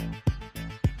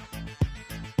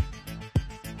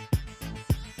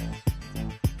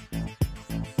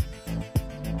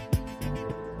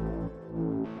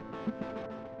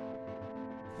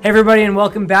Hey everybody, and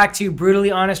welcome back to Brutally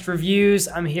Honest Reviews.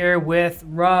 I'm here with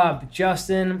Rob,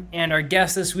 Justin, and our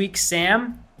guest this week,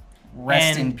 Sam.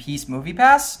 Rest in peace, Movie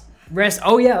Pass.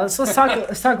 Oh yeah, let's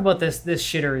talk about this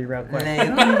shittery real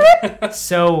quick.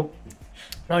 So,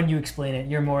 why don't you explain it?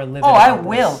 You're more living. Oh, I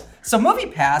will. So Movie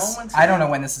Pass. I don't know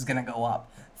when this is gonna go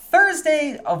up.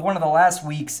 Thursday of one of the last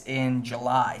weeks in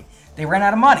July, they ran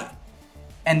out of money,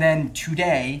 and then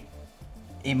today,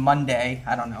 a Monday,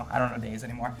 I don't know days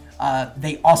anymore.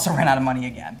 They also ran out of money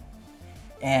again,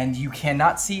 and you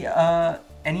cannot see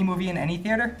any movie in any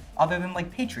theater other than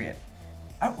like Patriot.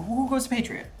 Who goes to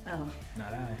Patriot? Oh,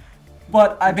 Not I.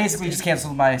 But I basically just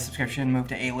canceled my subscription, moved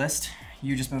to A-List.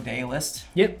 You just moved to A-List.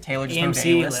 Yep. Taylor just moved to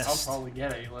AMC A-List. I'll probably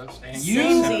get A-List. And You-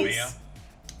 Cinemia.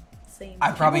 same.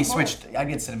 I probably People switched. I'd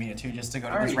get Cinemia too, just to go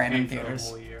I to those already random paid for the theaters.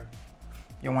 whole year.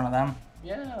 You're one of them.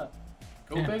 Yeah.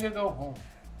 Go Yeah. big or go home.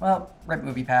 Well, rip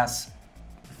Movie Pass.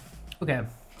 Okay.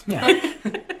 Yeah.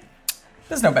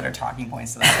 There's no better talking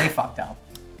points to that. They fucked up.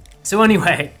 So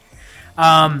anyway,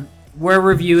 we're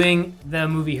reviewing the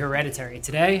movie Hereditary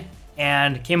today,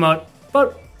 and came out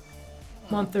about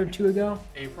a month or two ago.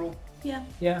 April. Yeah.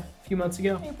 Yeah, a few months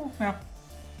ago. April. Yeah.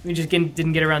 We just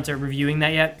didn't get around to reviewing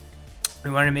that yet. We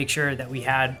wanted to make sure that we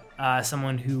had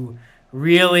someone who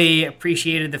really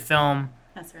appreciated the film,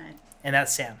 That's right. and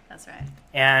that's Sam. That's right.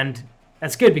 And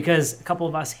that's good because a couple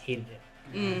of us hated it.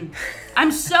 I'm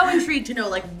so intrigued to know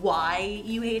like why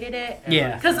you hated it.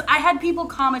 Yeah. Because I had people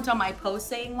comment on my post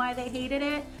saying why they hated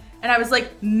it, and I was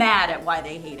like mad at why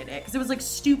they hated it because it was like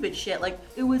stupid shit. Like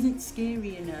it wasn't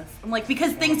scary enough. I'm like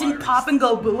because things didn't pop and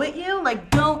go boo at you. Like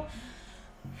don't.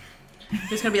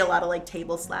 There's gonna be a lot of like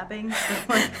table slapping.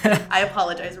 I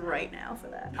apologize right now for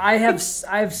that.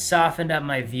 I've softened up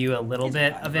my view a little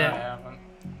bit of I it.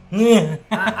 haven't.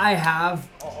 I have.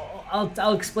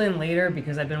 I'll explain later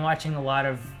because I've been watching a lot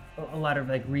of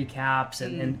like recaps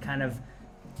and kind of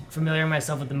familiar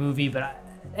myself with the movie. But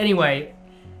anyway,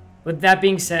 with that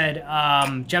being said,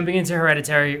 jumping into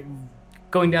Hereditary,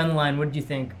 going down the line, what did you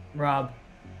think, Rob?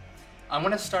 I'm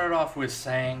going to start off with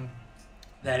saying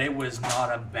that it was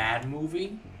not a bad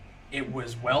movie. It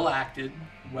was well acted,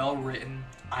 well written.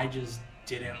 I just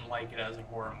didn't like it as a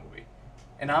horror movie.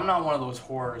 And I'm not one of those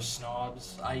horror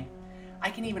snobs. I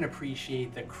can even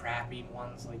appreciate the crappy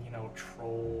ones like,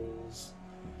 Trolls.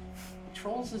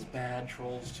 Trolls is bad,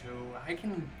 Trolls 2. I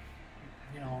can,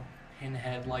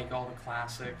 Pinhead like all the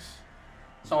classics.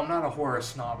 So I'm not a horror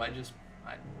snob. I didn't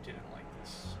like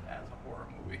this as a horror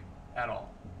movie at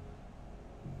all.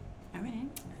 All right.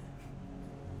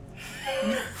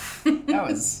 That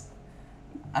was.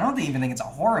 I don't even think it's a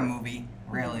horror movie,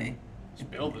 really.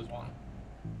 Just build is one.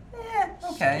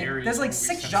 Okay. Scariest There's like movie 6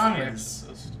 since The genres.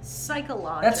 Exorcist.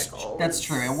 Psychological. That's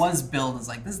true. It was billed as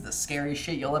like this is the scariest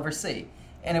shit you'll ever see,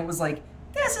 and it was like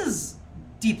this is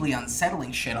deeply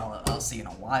unsettling shit I'll see in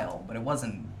a while, but it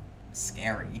wasn't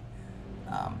scary.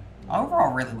 I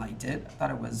overall really liked it. I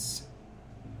thought it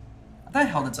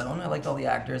held its own. I liked all the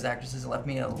actors, actresses. It left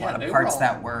me a lot they of were parts all-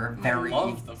 that were very. I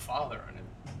love the father in it.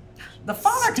 The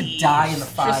father could die in the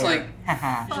fire. Just like-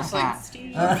 Just like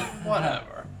Steve.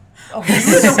 Whatever. oh, he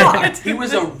was a He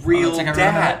was a real I think I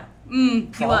remember dad. He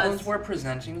Problems was. were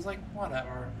presenting. He was like,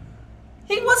 whatever.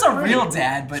 He was a Great. real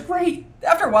dad, It's but great.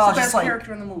 after a while, He's the just best like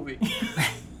character in the movie.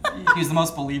 he was the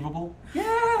most believable.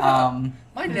 Yeah.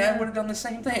 My dad would have done the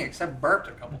same thing, except burped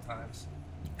a couple times.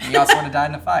 He also would have died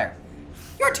in a fire.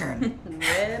 Your turn.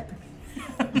 Rip.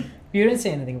 You didn't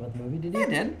say anything about the movie, did you? Yeah, I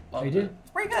did. Oh, you did?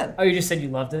 It's pretty good. Oh, you just said you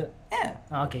loved it? Yeah.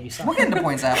 Oh, okay, you saw We'll it. get into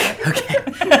points after.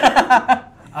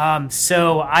 Okay.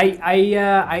 So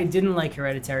I didn't like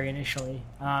Hereditary initially.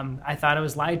 I thought I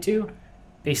was lied to,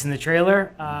 based on the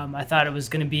trailer. I thought it was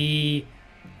going to be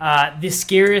the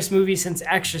scariest movie since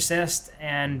Exorcist,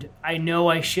 and I know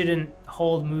I shouldn't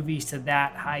hold movies to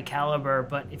that high caliber,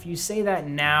 but if you say that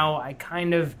now, I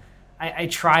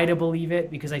try to believe it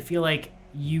because I feel like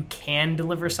you can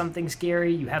deliver something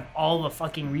scary. You have all the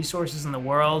fucking resources in the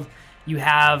world. You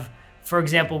have, for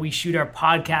example, we shoot our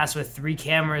podcast with 3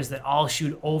 cameras that all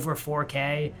shoot over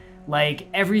 4K. Like,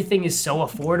 everything is so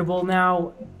affordable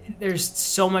now. There's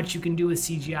so much you can do with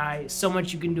CGI, so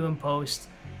much you can do in post.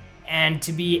 And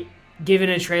to be given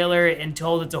a trailer and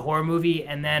told it's a horror movie,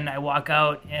 and then I walk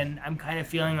out and I'm kind of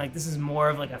feeling like this is more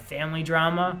of like a family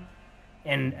drama,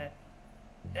 and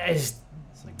I just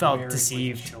It's like felt Married with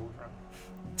deceived. Children.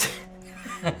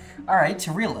 All right,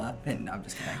 Tarila. No, I'm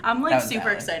just kidding. I'm That like was super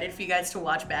bad. excited for you guys to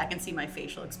watch back and see my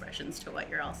facial expressions to what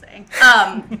you're all saying.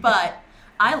 But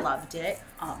I loved it,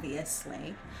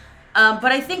 obviously. But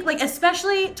I think, like,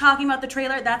 especially talking about the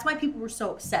trailer, that's why people were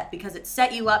so upset, because it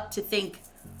set you up to think,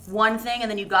 one thing,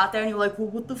 and then you got there and you're like, well,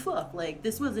 what the fuck? Like,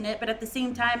 this wasn't it. But at the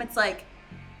same time, it's like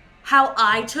how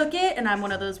I took it, and I'm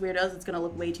one of those weirdos that's gonna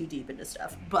look way too deep into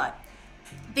stuff. But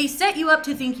they set you up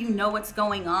to think you know what's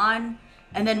going on,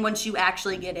 and then once you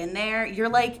actually get in there, you're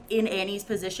like in Annie's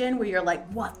position where you're like,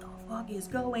 what the fuck is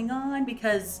going on?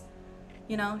 Because,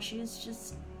 you know, she's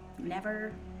just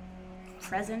never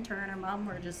present. Her and her mom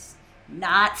were just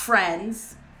not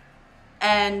friends.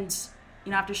 And,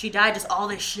 you know, after she died, just all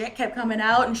this shit kept coming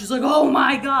out, and she's like, oh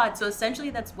my god. So essentially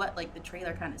that's what, like, the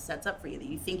trailer kind of sets up for you, that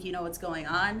you think you know what's going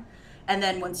on, and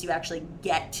then once you actually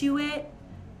get to it,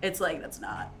 it's like, that's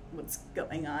not what's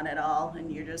going on at all,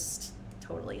 and you're just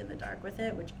totally in the dark with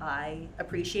it, which I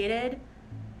appreciated.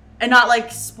 And not,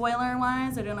 like,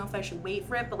 spoiler-wise, I don't know if I should wait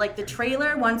for it, but, like, the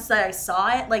trailer, once I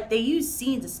saw it, like, they used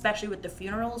scenes, especially with the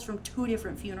funerals, from 2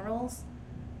 different funerals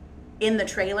in the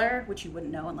trailer, which you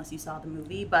wouldn't know unless you saw the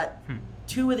movie, but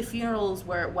 2 of the funerals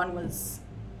were, one was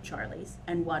Charlie's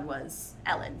and one was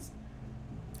Ellen's.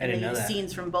 I didn't know know that.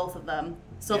 Scenes from both of them,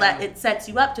 so that it sets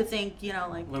you up to think, you know,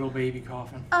 like, Little baby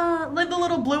coffin. like the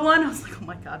little blue one. I was like, oh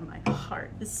my god, my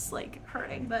heart is like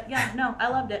hurting. But yeah, no, I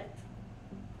loved it.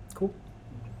 Cool.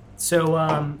 So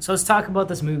let's talk about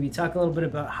this movie. Talk a little bit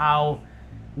about how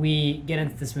we get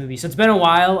into this movie. So it's been a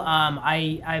while.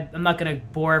 I'm not gonna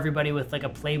bore everybody with like a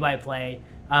play-by-play,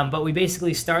 but we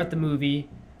basically start the movie.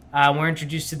 We're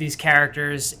introduced to these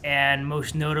characters, and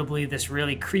most notably this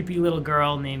really creepy little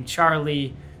girl named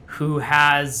Charlie, who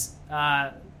has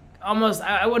almost,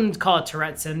 I wouldn't call it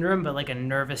Tourette syndrome, but like a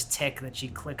nervous tic that she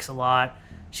clicks a lot.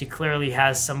 She clearly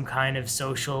has some kind of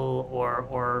social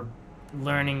or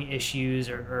learning issues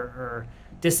or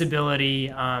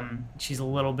disability. She's a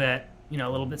little bit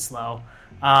slow.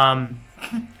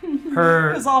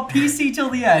 Her It was all PC till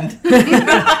the end.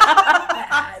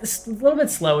 a little bit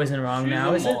slow isn't wrong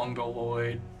now, is She's a it?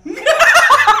 mongoloid.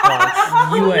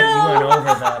 Well, you went over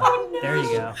the. There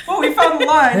you go. Well, we found the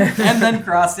line, and then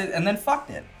crossed it, and then fucked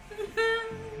it.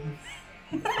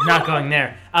 Not going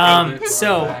there.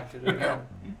 So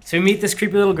we meet this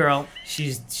creepy little girl.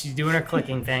 She's doing her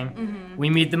clicking thing. Mm-hmm. We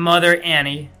meet the mother,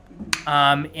 Annie,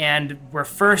 and we're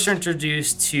first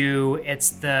introduced to it's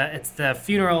the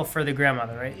funeral for the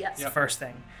grandmother, right? Yes. It's the first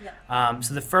thing. Yep.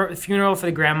 So the funeral for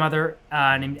the grandmother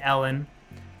named Ellen,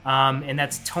 and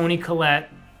that's Toni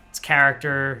Collette's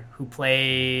character who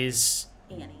plays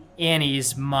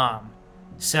Annie's mom.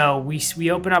 So we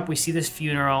open up, we see this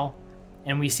funeral,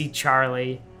 and we see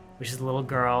Charlie, which is a little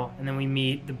girl, and then we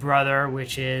meet the brother,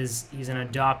 which is, he's an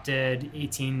adopted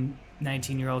 18,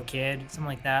 19-year-old kid, something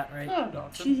like that, right?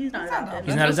 He's not adopted.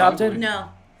 He's not adopted? No.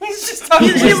 He's just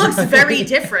talking. He looks very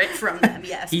different from them,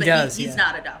 yes. He but does, He's yeah.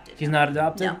 not adopted. He's not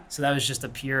adopted? No. So that was just a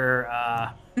pure,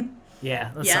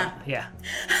 yeah. Yeah.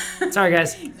 Sorry,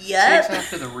 guys. Takes Yep.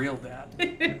 after the real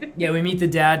dad. Yeah, we meet the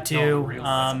dad, too. real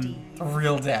A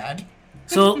real dad.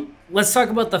 So let's talk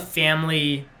about the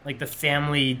family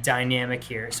dynamic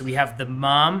here. So we have the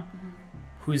mom,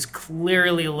 who's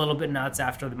clearly a little bit nuts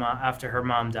after her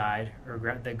mom died,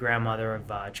 or the grandmother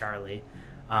of Charlie.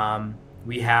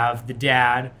 We have the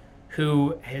dad,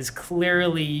 who has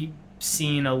clearly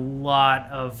seen a lot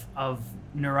of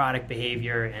neurotic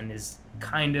behavior and is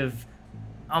kind of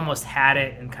almost had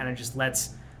it, and kind of just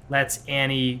lets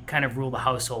Annie kind of rule the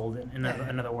household. In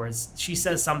other words, she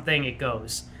says something, it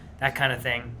goes. That kind of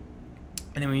thing.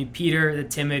 And then we meet Peter, the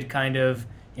timid, kind of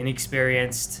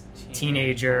inexperienced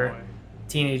teenage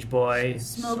boy,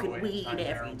 Smoking weed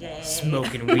every day.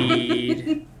 smoking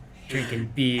weed,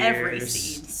 drinking beers, Every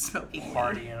scene, smoking weed.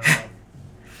 Partying.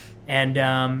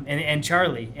 and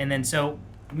Charlie. And then so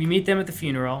we meet them at the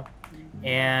funeral,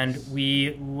 and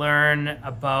we learn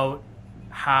about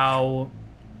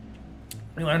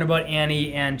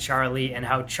Annie and Charlie, and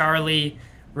how Annie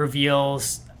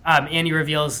reveals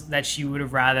that she would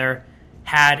have rather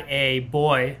had a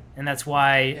boy, and that's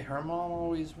why. Her mom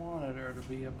always wanted her to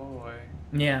be a boy.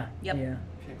 Yeah. Yep. Yeah.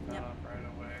 Picked that up right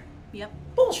away. Yep.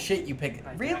 Bullshit, you pick it.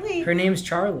 Really? Her name's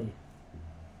Charlie.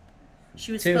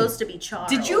 She was Two. supposed to be Charles.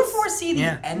 Did you foresee the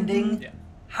Yeah. ending? Yeah.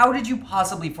 How did you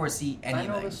possibly foresee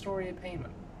anything? I know the story of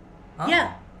payment. Huh?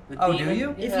 Yeah. The Oh, do demon-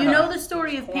 you? If Yeah. you know the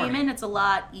story of Corny. payment, it's a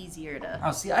lot easier to.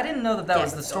 Oh, see, I didn't know that Yeah,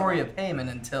 was the it's story over. of payment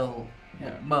until,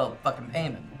 Yeah. well, fucking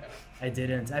payment. I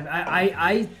didn't.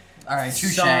 I All right,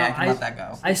 touche. Saw- I can let that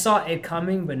go. I saw it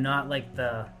coming, but not like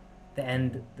the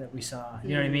end that we saw.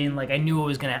 You know what I mean? Like I knew it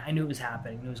was happening. I knew it was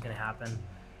gonna happen.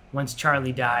 Once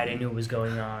Charlie died, I knew it was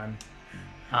going on.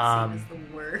 Scene is the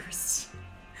worst.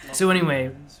 So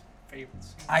anyway,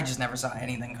 Favorites. I just never saw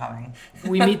anything coming.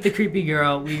 we meet the creepy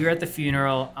girl. We were at the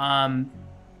funeral.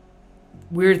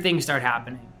 Weird things start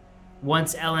happening.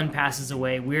 Once Ellen passes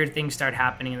away, weird things start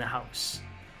happening in the house.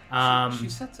 She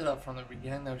sets it up from the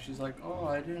beginning, though. She's like, "Oh,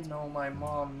 I didn't know my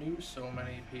mom knew so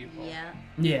many people." Yeah.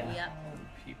 Yeah. Yep. All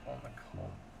the people in the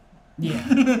cult.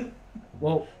 Yeah.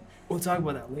 Well, we'll talk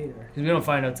about that later because we don't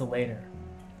find out till later.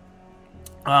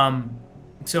 So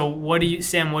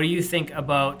Sam? What do you think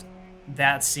about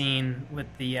that scene with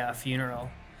the funeral?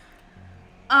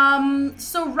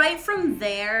 So right from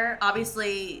there,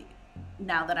 obviously,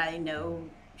 now that I know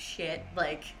shit,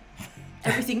 like,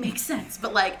 everything makes sense.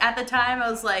 But, like, at the time, I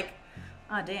was like,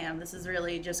 oh, damn, this is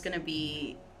really just gonna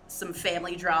be some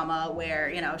family drama where,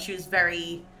 you know, she was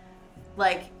very,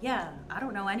 like, yeah, I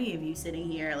don't know any of you sitting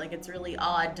here. Like, it's really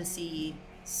odd to see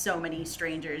so many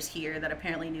strangers here that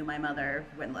apparently knew my mother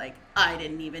when, like, I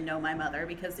didn't even know my mother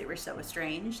because they were so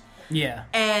estranged. Yeah.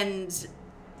 And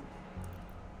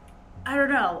I don't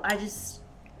know.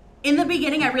 In the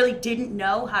beginning, I really didn't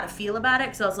know how to feel about it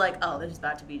because I was like, oh, there's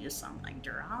about to be just some, like,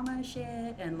 drama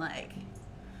shit. And, like,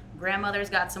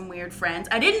 grandmother's got some weird friends.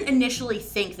 I didn't initially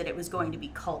think that it was going to be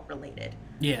cult related.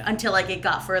 Yeah. Until, like, it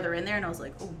got further in there and I was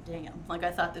like, oh, damn. Like, I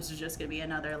thought this was just going to be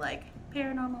another, like,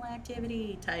 paranormal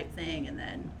activity type thing. And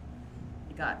then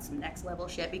it got some next level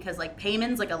shit because, like,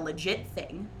 Payman's, like, a legit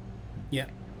thing. Yeah.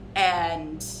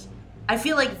 And I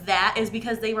feel like that is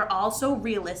because they were all so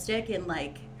realistic in,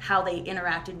 like, how they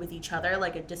interacted with each other,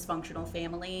 like a dysfunctional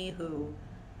family who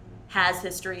has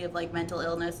history of, like, mental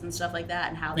illness and stuff like that,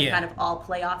 and how they kind of all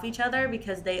play off each other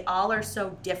because they all are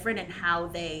so different in how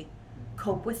they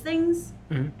cope with things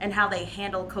and how they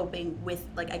handle coping with,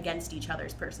 like, against each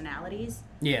other's personalities.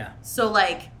 Yeah. So,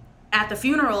 like, at the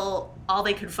funeral, all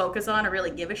they could focus on or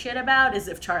really give a shit about is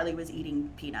if Charlie was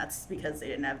eating peanuts because they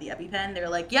didn't have the EpiPen. They were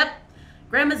like, yep,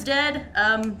 Grandma's dead.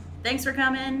 Thanks for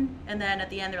coming. And then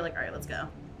at the end, they're like, all right, let's go.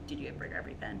 Did you bring your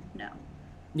EpiPen? No.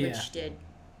 Yeah. Which did.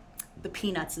 The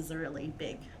peanuts is a really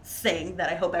big thing that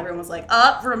I hope everyone was like,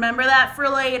 oh, remember that for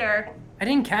later. I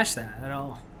didn't catch that at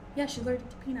all. Yeah, she allergic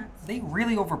to peanuts. They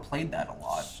really overplayed that a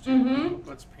lot.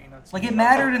 What's peanuts? Like, it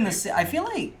mattered in the... I feel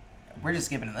like... We're just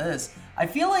skipping to this. I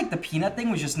feel like the peanut thing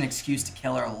was just an excuse to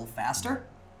kill her a little faster.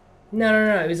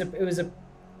 No. It was a.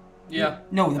 Yeah.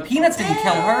 No, the peanuts didn't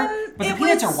kill her, but the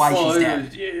peanuts are why she's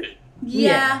dead.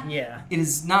 Yeah. It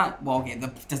is not... Well, okay, the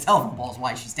telephone pole is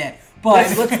why she's dead.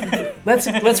 But...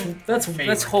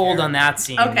 let's hold on that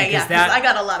scene. Okay, yeah, because I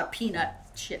got a lot of peanut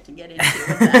shit to get into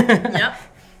with that. Yep.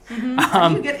 How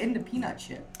do you get into peanut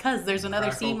shit? Because there's another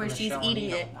Crack scene where open the she's shell and eating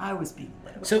eat it. I was being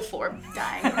little. So before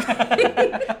dying.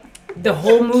 The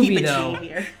whole movie, Keep it though,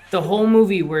 cheap here. the whole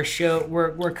movie we're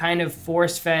kind of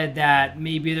force fed that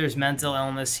maybe there's mental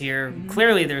illness here.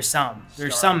 Clearly, there's some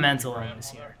mental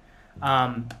illness here.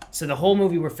 So the whole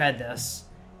movie we're fed this,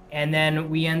 and then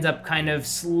we end up kind of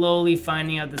slowly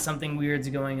finding out that something weird's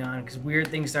going on because weird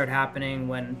things start happening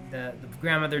when the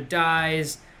grandmother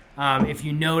dies. If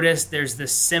you notice, there's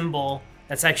this symbol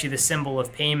that's actually the symbol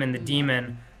of Payman, the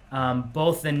demon.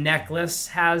 Both the necklace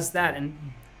has that, and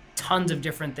tons of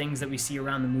different things that we see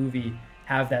around the movie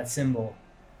have that symbol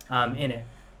in it.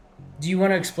 Do you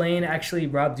want to explain, actually,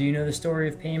 Rob, do you know the story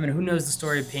of Payman? Who knows the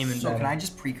story of Payman So better? can I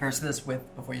just precursor this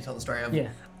before you tell the story of... Yeah.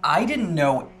 I didn't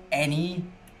know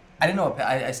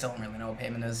I still don't really know what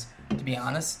Payman is, to be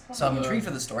honest. So I'm intrigued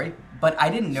for the story. But I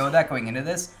didn't know that going into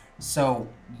this. So,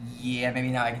 yeah, maybe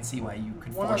now I can see why you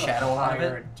could foreshadow a lot of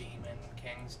it. Demon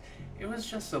Kings. It was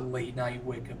just a late night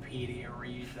Wikipedia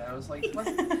read. I was like, let's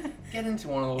get into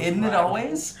one of those. Isn't it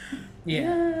always?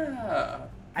 Yeah.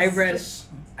 I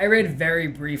read very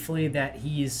briefly that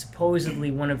he's supposedly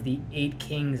one of the 8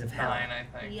 kings of hell. 9,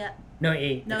 I think. Yep. No,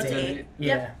 8. No, it's 8.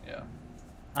 Yeah.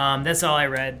 Yeah. That's all I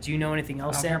read. Do you know anything I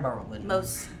else, don't care Sam? about religion.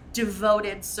 Most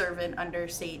devoted servant under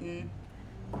Satan.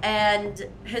 And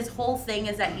his whole thing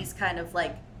is that he's kind of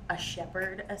like a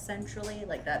shepherd, essentially.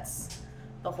 Like, that's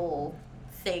the whole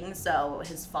thing. So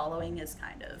his following is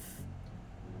kind of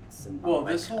Well,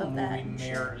 this whole of that movie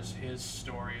shit. mirrors his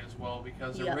story as well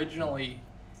because Yep. originally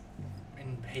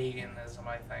in paganism,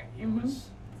 I think, he was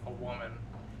a woman.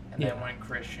 And Yeah. then when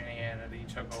Christianity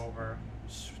took over,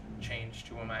 changed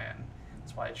to a man.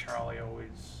 That's why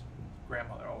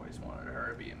grandmother always wanted her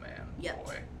to be a man. Yep.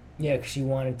 Boy. Yeah, because she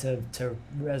wanted to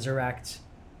resurrect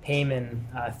Payman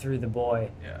through the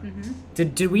boy. Yeah.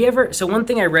 Did we ever... So one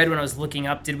thing I read when I was looking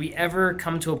up, did we ever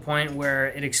come to a point where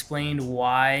it explained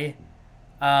why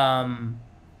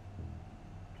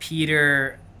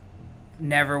Peter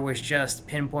never was just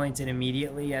pinpointed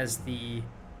immediately as the...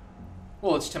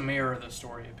 Well, it's to mirror the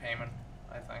story of Payman,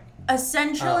 I think.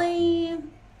 Essentially,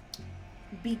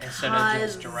 because... Instead of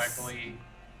just directly...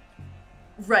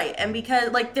 Right, and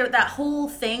because, like, that whole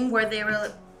thing where they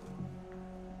were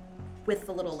with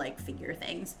the little, like, figure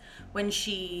things, when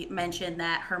she mentioned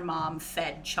that her mom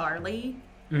fed Charlie,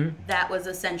 that was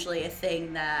essentially a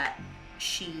thing that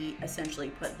she essentially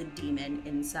put the demon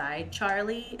inside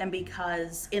Charlie. And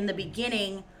because in the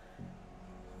beginning,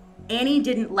 Annie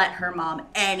didn't let her mom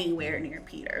anywhere near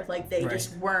Peter. Like, they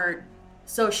just weren't.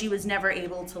 So she was never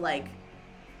able to, like,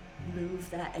 move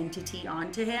that entity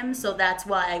onto him. So that's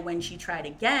why when she tried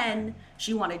again,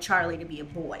 she wanted Charlie to be a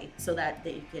boy so that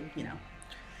they could, you know,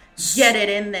 get it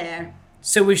in there.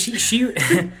 So was she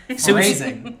so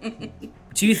Amazing.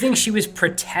 do you think she was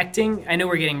protecting? I know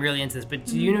we're getting really into this, but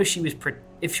do you know she was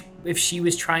if she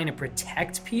was trying to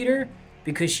protect Peter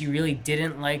because she really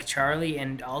didn't like Charlie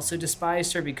and also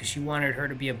despised her because she wanted her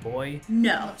to be a boy?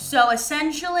 No. So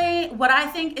essentially, what I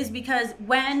think is because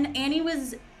when Annie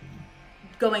was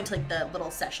going to like the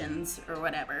little sessions or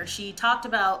whatever, she talked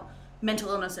about mental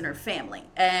illness in her family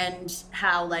and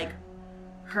how like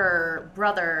her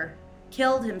brother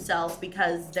killed himself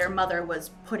because their mother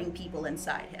was putting people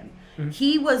inside him.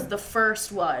 He was the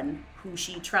first one who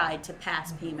she tried to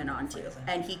pass payment onto,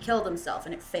 and he killed himself,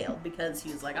 and it failed because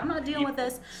he was like, I'm not dealing with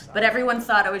this. But everyone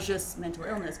thought it was just mental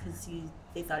illness because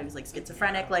they thought he was like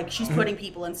schizophrenic, like she's putting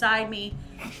people inside me.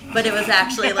 But it was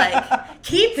actually like,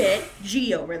 keep it,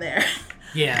 G over there.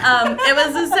 Yeah. It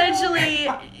was essentially,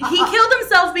 he killed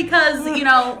himself because, you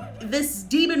know, this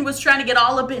demon was trying to get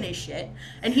all up in his shit,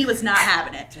 and he was not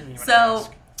having it. So,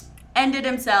 ended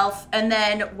himself, and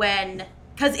then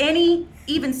because Annie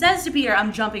even says to Peter,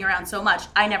 I'm jumping around so much,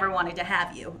 I never wanted to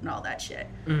have you, and all that shit.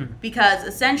 Because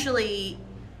essentially,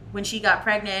 when she got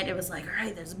pregnant, it was like, all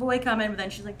right, there's a boy coming, but then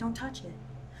she's like, don't touch it.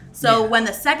 So when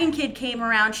the second kid came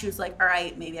around, she was like, all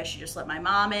right, maybe I should just let my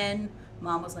mom in.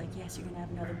 Mom was like, yes, you're going to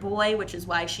have another boy, which is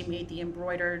why she made the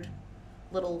embroidered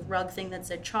little rug thing that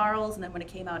said Charles. And then when it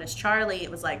came out as Charlie,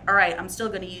 it was like, all right, I'm still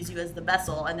going to use you as the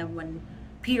vessel. And then when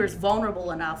Peter's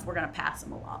vulnerable enough, we're going to pass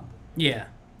him along. Yeah.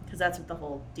 Because that's what the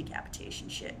whole decapitation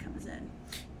shit comes in.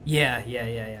 Yeah.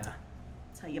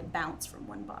 It's how you bounce from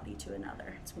one body to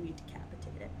another. It's when you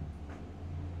decapitate it.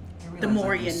 I The realize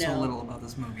more I know you so know. little about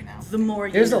this movie now. The more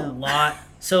you There's know. a lot.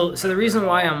 So the reason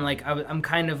why I'm like I'm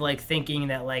kind of like thinking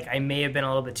that like I may have been a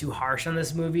little bit too harsh on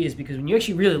this movie is because when you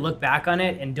actually really look back on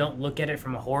it and don't look at it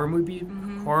from a horror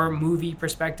movie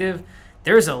perspective,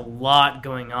 there's a lot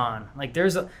going on. Like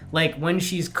there's like when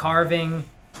she's carving,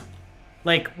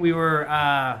 like we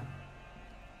were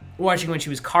watching when she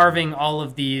was carving all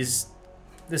of this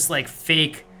like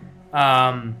fake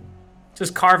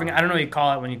just carving. I don't know what you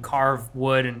call it when you carve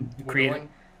wood and create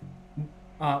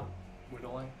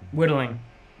whittling.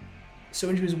 So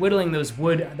when she was whittling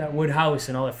that wood house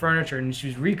and all the furniture, and she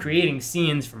was recreating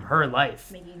scenes from her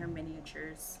life. Making her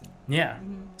miniatures. Yeah.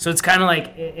 So it's kind of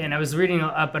like, and I was reading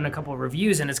up on a couple of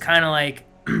reviews, and it's kind of like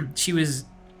she was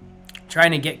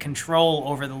trying to get control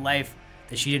over the life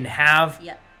that she didn't have.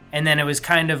 Yep. And then it was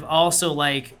kind of also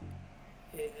like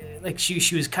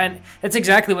she was kind of, that's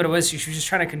exactly what it was. She was just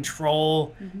trying to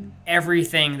control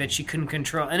everything that she couldn't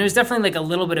control. And it was definitely like a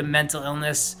little bit of mental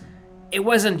illness. It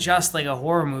wasn't just like a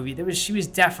horror movie. She was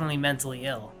definitely mentally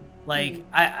ill. Like,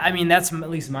 I mean, that's at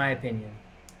least my opinion.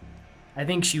 I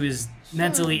think she was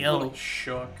mentally A ill. little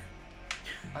shook,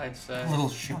 I'd say. A little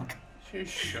shook. She's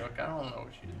shook. I don't know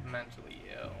if she's mentally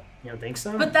ill. You don't think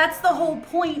so? But that's the whole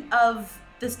point of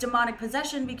this demonic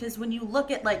possession, because when you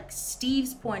look at like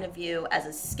Steve's point of view as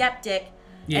a skeptic,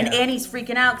 and Annie's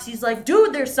freaking out because he's like,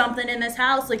 dude, there's something in this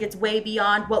house, like it's way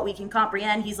beyond what we can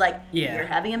comprehend. He's like, you're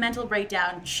having a mental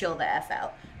breakdown, chill the F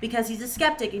out. Because he's a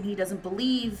skeptic and he doesn't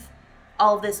believe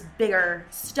all this bigger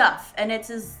stuff. And it's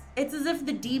as if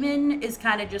the demon is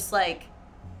kind of just like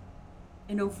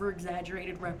an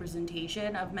over-exaggerated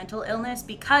representation of mental illness,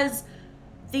 because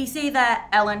they say that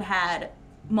Ellen had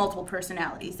multiple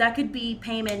personalities. That could be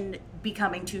Payman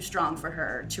becoming too strong for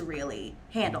her to really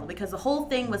handle, because the whole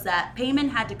thing was that Payman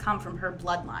had to come from her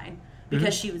bloodline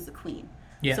because she was the queen.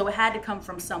 Yeah. So it had to come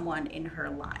from someone in her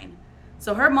line.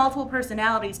 So her multiple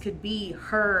personalities could be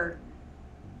her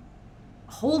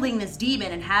holding this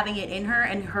demon and having it in her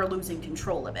and her losing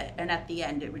control of it. And at the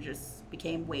end, it just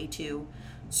became way too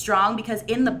strong, because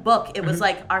in the book it was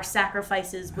like our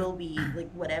sacrifices will be like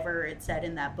whatever it said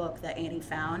in that book that Annie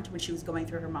found when she was going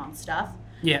through her mom's stuff.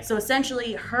 So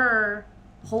essentially her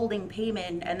holding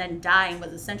Payman and then dying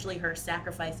was essentially her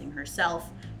sacrificing herself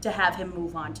to have him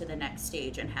move on to the next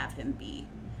stage and have him be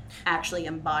actually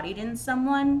embodied in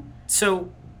someone.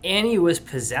 So Annie was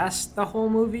possessed the whole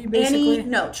movie, basically?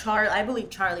 I believe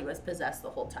Charlie was possessed the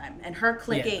whole time, and her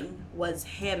clicking was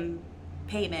him,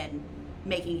 Payman,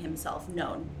 making himself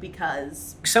known,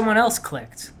 because someone else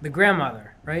clicked, the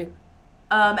grandmother, right?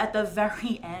 At the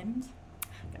very end,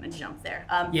 I'm gonna jump there.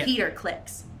 Peter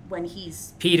clicks when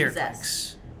he's possessed.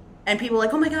 Clicks. And people were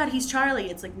like, oh my god, he's Charlie.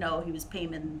 It's like, no, he was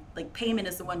Payman. Like, Payman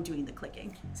is the one doing the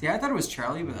clicking. See, I thought it was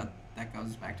Charlie, but that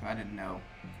goes back to I didn't know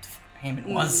Payman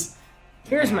was.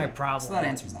 Here's my problem. So that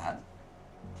answers that.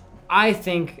 I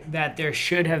think that there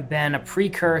should have been a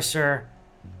precursor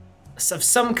of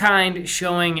some kind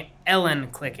showing Ellen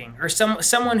clicking, or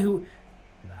someone who.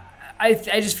 I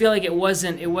just feel like it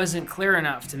wasn't clear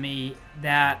enough to me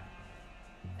that.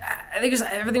 I think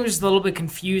everything was just a little bit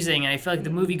confusing, and I feel like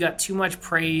the movie got too much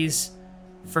praise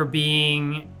for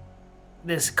being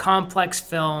this complex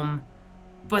film,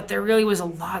 but there really was a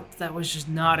lot that was just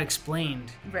not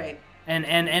explained. Right. And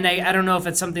I don't know if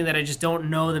it's something that I just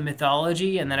don't know the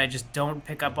mythology and that I just don't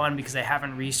pick up on because I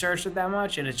haven't researched it that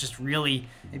much, and it's just really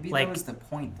maybe like, that was the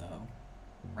point though,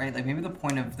 right? Like maybe the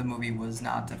point of the movie was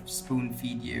not to spoon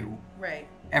feed you right.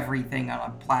 everything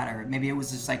on a platter. Maybe it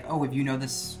was just like, oh, if you know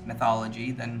this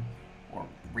mythology, then, or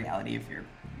reality if you're,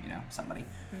 somebody,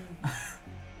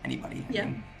 anybody. I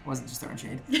mean, it wasn't just throwing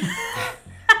shade.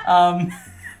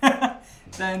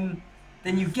 Then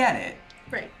you get it.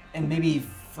 Right. And maybe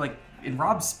like in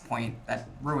Rob's point, that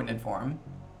ruined it for him.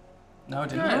 No, it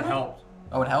didn't. Yeah, it helped.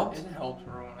 Oh, it helped? It helped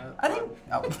ruin it. I think.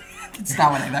 Oh, it's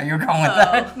not what I thought you were going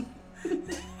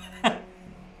with that.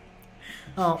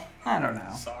 oh, I don't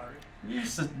know. Sorry. You're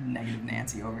just a negative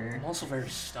Nancy over here. I'm also very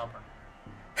stubborn.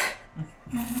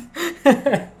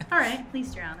 All right, at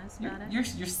least you're honest about it. You're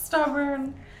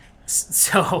stubborn.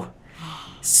 so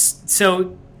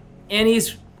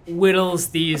Annie's whittles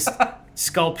these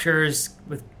sculptures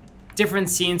with different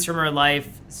scenes from her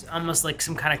life. It's almost like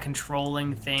some kind of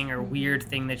controlling thing or weird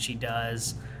thing that she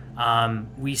does.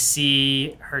 We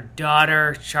see her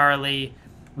daughter, Charlie.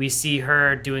 We see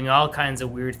her doing all kinds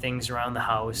of weird things around the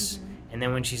house. Mm-hmm. And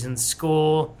then when she's in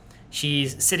school,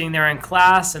 she's sitting there in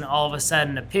class, and all of a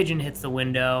sudden a pigeon hits the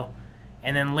window.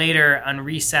 And then later on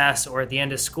recess or at the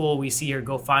end of school, we see her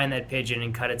go find that pigeon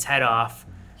and cut its head off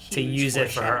to use it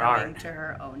for her art. To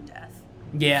her own death.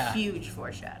 Yeah. Huge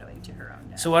foreshadowing to her own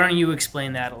death. So why don't you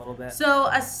explain that a little bit? So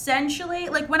essentially,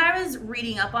 like when I was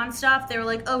reading up on stuff, they were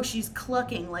like, oh, she's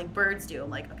clucking like birds do. I'm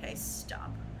like, okay,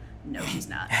 stop. No, she's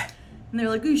not. And they're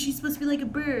like, ooh, she's supposed to be like a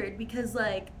bird because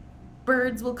like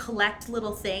birds will collect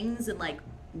little things and like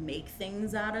make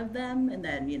things out of them. And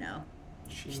then,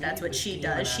 that's what she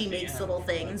does. She makes little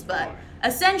things. But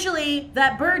essentially,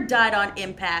 that bird died on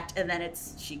impact, and then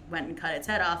she went and cut its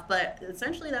head off. But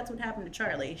essentially, that's what happened to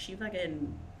Charlie. She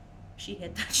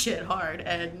hit that shit hard,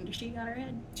 and she got her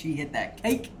head. She hit that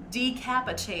cake.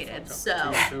 Decapitated.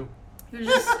 So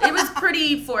it was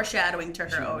pretty foreshadowing to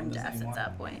her own death at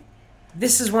that point.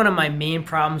 This is one of my main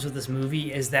problems with this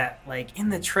movie is that, like, in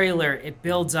the trailer, it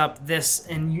builds up this,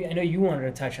 and I know you wanted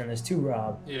to touch on this too,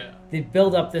 Rob. Yeah. They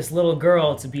build up this little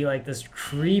girl to be, like, this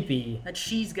creepy... That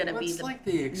she's gonna be the like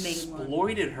they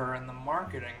exploited her in the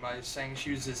marketing by saying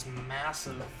she was this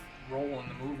massive role in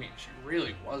the movie, and she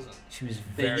really wasn't. She was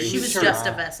She was just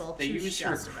a vessel. They used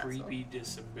her creepy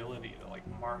disability to, like,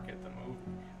 market the movie,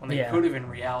 when they could have, in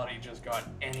reality, just got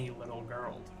any little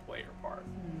girl to play her part.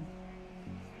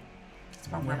 It's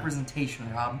about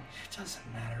representation, Rob. It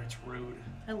doesn't matter. It's rude.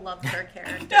 I loved her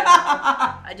character.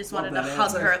 I just wanted to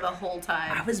hug her the whole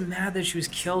time. I was mad that she was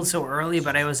killed so early,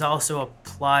 but I was also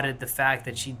applauded the fact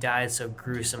that she died so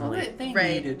gruesomely. Well, they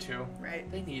needed to.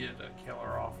 Right. They needed to kill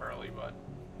her off early, but...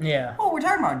 Yeah. Oh, we're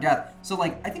talking about death. So,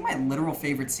 like, I think my literal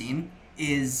favorite scene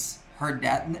is her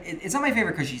death. It's not my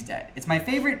favorite because she's dead. It's my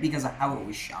favorite because of how it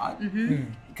was shot.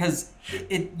 Because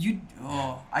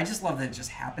I just love that it just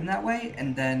happened that way,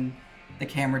 and then... The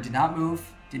camera did not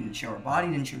move, didn't show her body,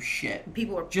 didn't show shit.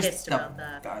 People were pissed about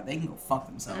that. God, they can go fuck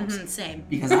themselves. Same.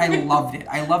 Because I loved it.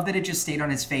 I loved that it just stayed on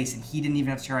his face and he didn't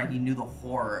even have to turn around. He knew the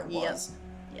horror it was.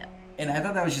 Yep. And I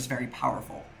thought that was just very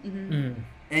powerful.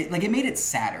 It made it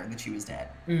sadder that she was dead,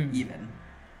 even.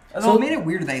 Although it made it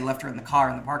weird that they left her in the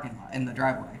car in the parking lot, in the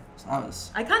driveway. So that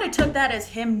was... I kind of took that as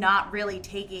him not really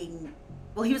taking...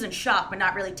 Well, he was in shock, but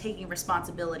not really taking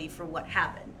responsibility for what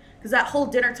happened. Because that whole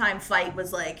dinner time fight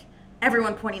was like...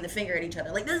 everyone pointing the finger at each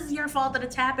other. Like, this is your fault that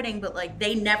it's happening, but, like,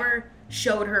 they never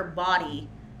showed her body,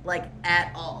 like,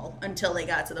 at all until they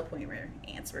got to the point where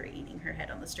ants were eating her head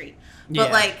on the street.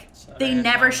 But, they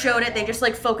never showed it. They just,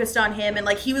 like, focused on him, and,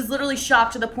 like, he was literally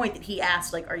shocked to the point that he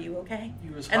asked, like, are you okay?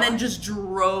 He was and then just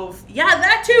drove. Yeah,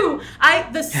 that too!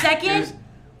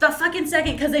 The fucking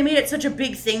second, because they made it such a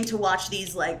big thing to watch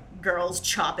these, like, girls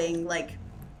chopping, like,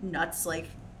 nuts, like...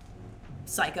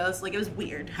 psychos. Like, it was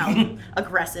weird how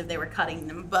aggressive they were cutting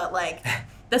them, but like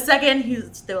the second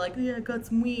they were like, yeah, I got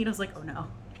some weed, I was like,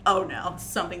 oh no,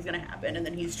 something's gonna happen. And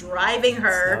then he's driving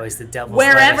her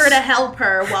wherever to help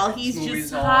her while he's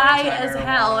just high as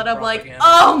hell, and I'm like,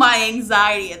 oh, my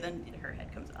anxiety. And then her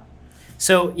head comes off.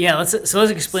 So let's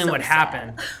explain So what sad.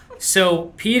 happened.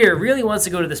 So Peter really wants to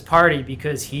go to this party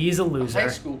because he's a loser. High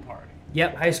school party.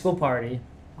 Yep, high school party.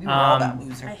 We were all that I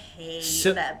loser. hate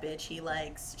So- that bitch he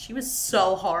likes. She was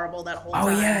so horrible that whole Oh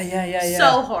time. yeah.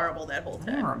 So horrible that whole I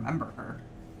don't time. remember her.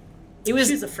 It was.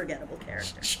 She was a forgettable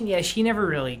character. She never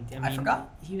really. I mean, forgot.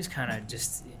 He was kind of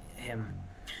just him.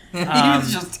 he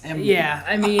was just him. Yeah,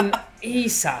 I mean, he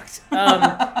sucked.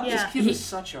 Yeah. This kid is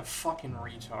such a fucking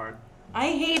retard. I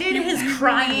hated He his really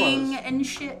crying was. and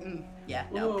shit. Yeah,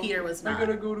 no, Peter was not. I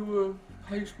gotta go to a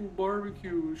high school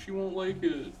barbecue. She won't like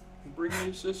it. Bring me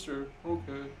a sister.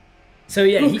 Okay. So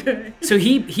yeah,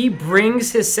 he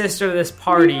brings his sister to this Leave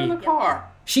party. her in the car.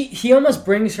 He almost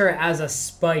brings her as a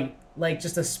spite, like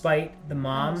just to spite the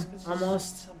mom, It's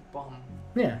almost. a bum.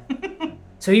 Yeah.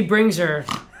 So he brings her.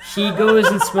 He goes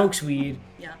and smokes weed.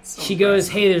 Yeah. She goes,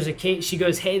 "Hey, there's a cake." She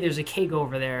goes, "Hey, there's a cake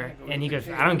over there." And he goes,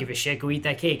 "I don't give a shit. Go eat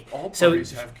that cake." All So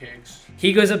parties have cakes.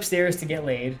 he goes upstairs to get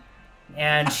laid,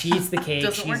 and she eats the cake.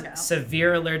 Doesn't She's work out.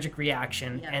 severe allergic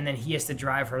reaction, Yeah. and then he has to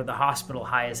drive her to the hospital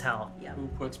high as hell. Yeah. Who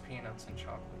puts peanuts in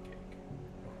chocolate cake?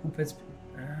 Who puts?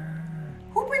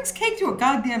 Who brings cake to a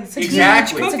goddamn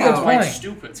Exactly. That's a good cookout? point. Like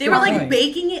stupid. They were like point.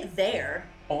 baking it there.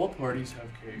 All parties have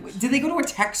cakes. Did they go to a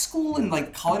tech school and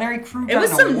like culinary crew? It got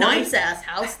was an some award? nice ass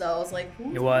house though. I was like,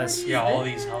 whose It was. party is Yeah, all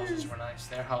this? these houses were nice.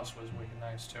 Their house was wicked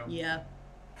nice too. Yeah.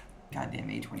 Goddamn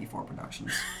A24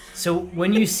 Productions. So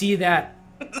when you see that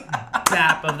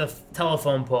zap of the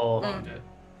telephone pole, Loved it.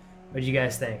 what did you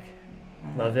guys think?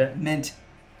 Loved it? Mint.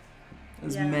 It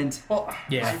was Yeah. mint. Well,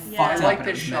 Yeah. I, Yeah. I Fucked like up the and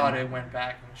it was shot. mint. It went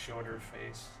back and showed her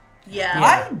face. Yeah.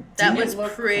 Yeah. That didn't- was It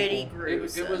looked pretty cool.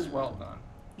 gruesome. It was well done.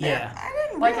 Yeah. I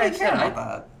didn't Like really I care said, about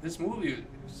that. This movie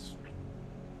was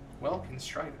well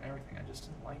constructed and everything. I just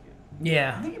didn't like it. I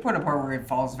Yeah. think you put a part where it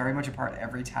falls very much apart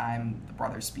every time the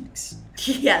brother speaks.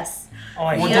 Yes. Oh,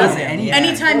 I Or hate does that. any- Yeah.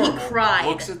 Anytime he Horrible. cried.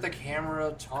 Looks at the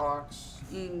camera, talks.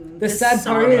 The sad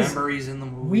so part is, Remember he's in the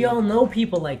movie. we all know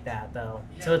people like that, though.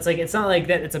 So it's like it's not like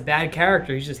that. It's a bad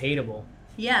character. He's just hateable.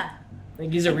 Yeah.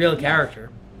 Like he's a real character.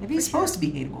 Maybe he's supposed to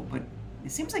be hateable, but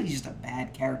it seems like he's just a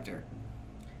bad character.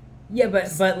 Yeah,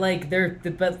 but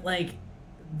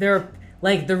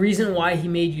like the reason why he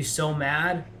made you so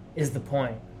mad is the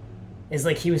point. Is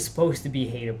like he was supposed to be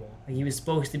hateable. Like he was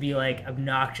supposed to be like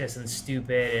obnoxious and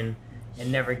stupid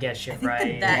and never get shit think the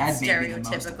right. dad- That made me the most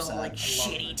stereotypical, upset. like, I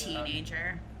shitty love the dad.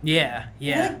 teenager. Yeah,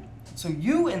 yeah. So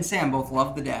you and Sam both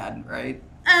love the dad, right?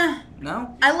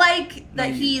 No? I like that No,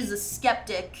 you- he's a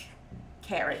skeptic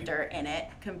character in it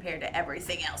compared to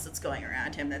everything else that's going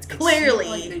around him that's It clearly...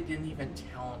 seemed like they didn't even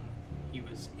tell him he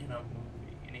was in a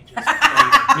movie, and he just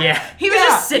played Yeah, he was Yeah,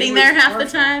 just sitting he there was half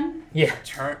perfect. the time. yeah.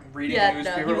 reading Yeah, the no,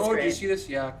 newspaper. he was Oh, did you great. see this?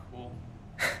 Yeah, cool.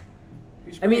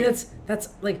 He's I mean, great. that's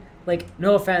like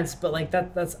no offense, but like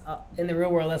that's in the real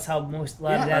world, that's how a lot Yeah,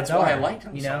 of dads that's why are. I liked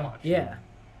him you so know? much. Yeah.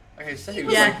 Like I said, He he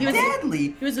was Yeah, like he was-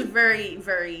 deadly. He was a very,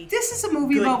 very... This is a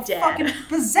movie Good about dad. fucking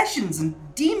possessions and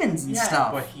demons and yeah,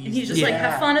 stuff. but And he's just Yeah. like,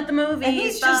 have fun at the movie. And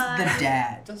he's just bye." the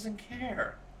dad. doesn't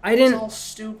care. I It's didn't. all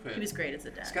stupid. He was great as a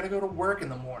He's dad. got to go to work in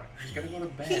the morning. He's got to go to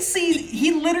bed.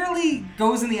 He literally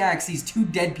goes in the attic, sees two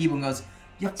dead people, and goes,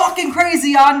 "You fucking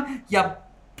crazy, on you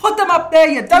put them up there,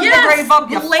 you dug the grave up,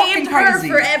 you fucking blamed her crazy."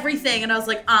 for everything, and I was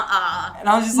like, And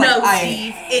I was just like, no, I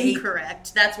she's hate-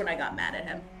 incorrect. That's when I got mad at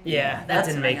him. Yeah, that That's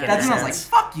didn't what I make got. any That's when I was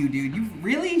sense. like, "Fuck you, dude! You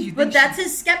really? You But think that's she-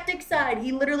 his skeptic side.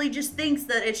 He literally just thinks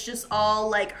that it's just all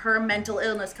like her mental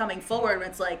illness coming forward. And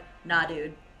it's like, nah,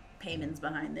 dude, Payman's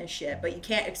behind this shit. But you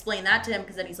can't explain that to him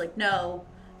because then he's like, no,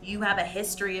 you have a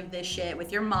history of this shit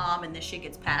with your mom, and this shit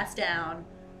gets passed down.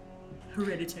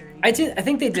 Hereditary. I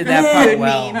think they did that part Good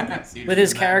well meme. with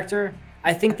his character.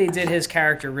 I think they did his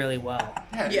character really well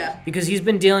Yeah. because he's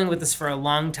been dealing with this for a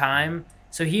long time.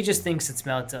 So he just thinks it's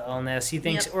mental illness. He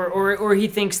thinks, Yep. or he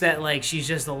thinks that like she's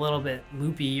just a little bit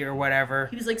loopy or whatever.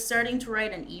 He was like starting to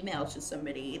write an email to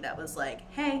somebody that was like,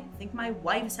 hey, I think my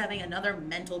wife's having another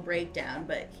mental breakdown,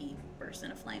 but he burst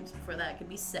into flames before that could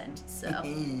be sent. So,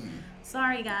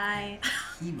 sorry, guy.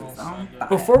 he was Well on said. fire.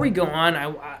 Before we go on,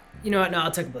 I you know what? No,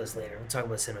 I'll talk about this later. We'll talk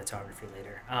about cinematography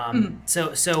later.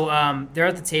 So they're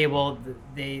at the table.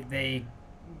 They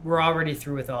were already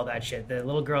through with all that shit. The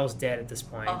little girl's dead at this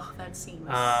point. Oh, that scene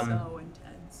was Um, so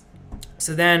intense.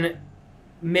 So then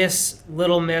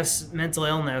Little Miss Mental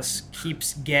Illness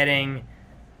keeps getting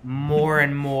more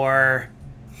and more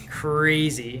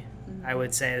crazy. I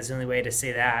would say is the only way to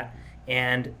say that.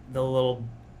 And the little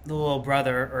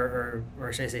brother,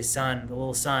 or should I say son, the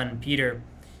little son, Peter,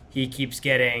 he keeps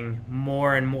getting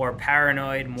more and more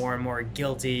paranoid, more and more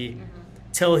guilty,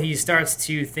 till he starts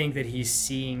to think that he's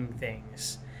seeing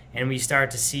things. And we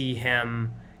start to see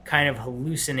him kind of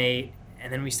hallucinate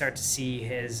and then we start to see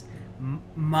his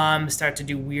mom start to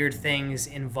do weird things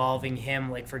involving him.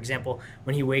 Like, for example,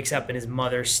 when he wakes up and his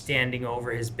mother's standing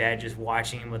over his bed just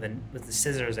watching him with the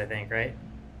scissors, I think, right?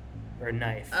 Or a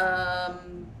knife.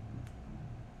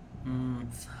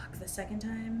 Fuck, the second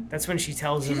time? That's when she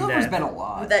tells him She's always been that... a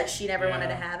lot. That she never wanted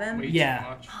to have him? Way too Yeah.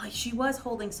 much. Oh, she was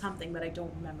holding something, but I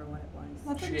don't remember what it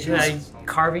was. She A has-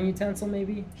 carving utensil,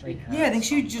 maybe? Like, Yeah, I think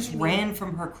she just ran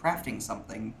from her crafting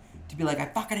something to be like, I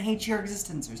fucking hate your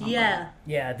existence or something. Yeah.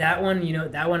 yeah, that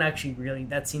one, that one actually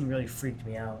that scene really freaked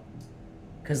me out.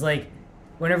 Because, like,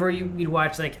 whenever we'd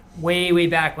watch, like, way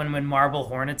back when Marble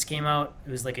Hornets came out,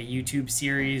 it was like a YouTube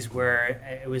series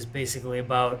where it was basically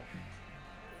about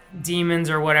demons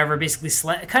or whatever, basically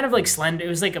kind of like Slender. It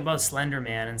was like about Slender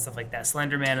Man and stuff like that.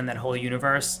 Slender Man and that whole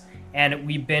universe. And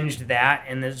we binged that,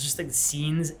 and there's just like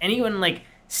scenes. Anyone like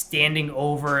standing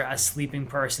over a sleeping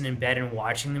person in bed and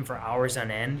watching them for hours on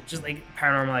end, just like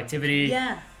Paranormal Activity,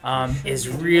 Yeah. is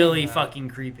really fucking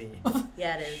creepy.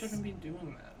 Yeah, it is. Shouldn't be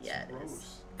doing that. It's Yeah, it gross.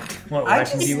 is. What, I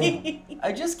watching just, people?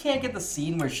 I just can't get the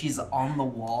scene where she's on the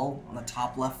wall on the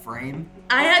top left frame.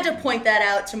 I had to point that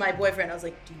out to my boyfriend. I was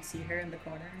like, "Do you see her in the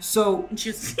corner?" So And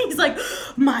he's like,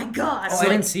 "My God!" Oh, I'm I like,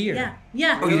 didn't see her. Yeah,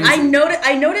 yeah. Oh, you didn't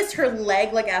I noticed her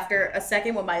leg like after a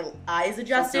second when my eyes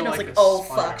adjusted. And I was like like, a "Oh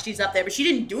spider. fuck, she's up there," but she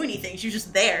didn't do anything. She was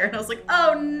just there, and I was like,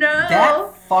 "Oh no!"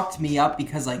 that fucked me up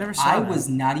because like Never saw I that. was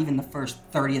not even the first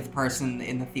 30th person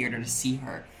in the theater to see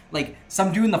her. Like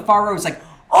some dude in the far row was like,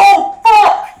 "Oh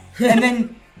fuck!"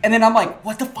 and then I'm like,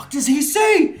 "What the fuck does he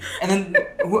say?" And then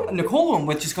Nicole I'm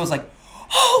with just goes like,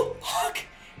 "Oh fuck!"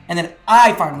 And then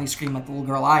I finally scream like the little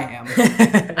girl I am.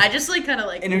 I just like kind of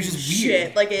like, And it was just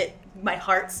shit. weird. Like my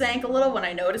heart sank a little when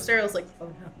I noticed her. I was like, "Oh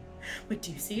no!" But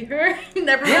do you see her? And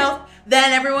Yeah.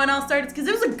 everyone else started because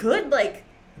it was a good like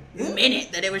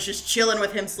minute that it was just chilling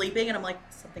with him sleeping, and I'm like,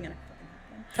 something gonna fucking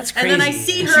happen. That's And crazy. then I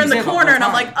see And her she in was the there the corner, whole and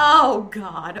I'm time. like, oh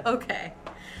god, okay.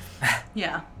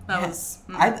 Yeah, that was.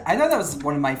 I thought that was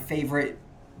one of my favorite.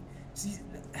 See,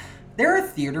 there are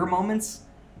theater moments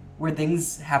where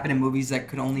things happen in movies that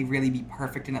could only really be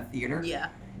perfect in a theater. Yeah,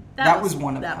 That was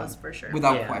one of that them. was for sure.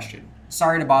 Without Yeah. question.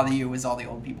 Sorry to bother you, is all the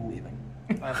old people leaving.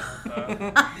 I love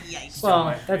that. Yikes. Well,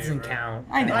 my that doesn't favorite. count.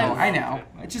 I know, I I loved know.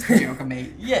 It's just a joke I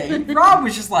made. Yeah, Rob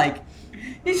was just like,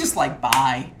 he's just like,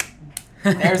 bye.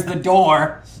 There's the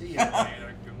door. See ya later.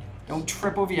 Don't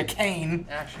trip over your cane.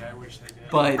 Actually, I wish they did.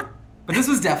 But this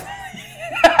was definitely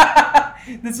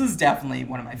this was definitely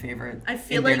one of my favorite I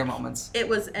feel theater like moments. it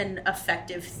was an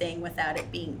effective thing without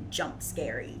it being jump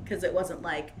scary because it wasn't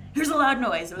like here's a loud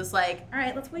noise. It was like, all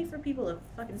right, let's wait for people to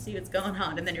fucking see what's going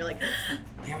on, and then you're like,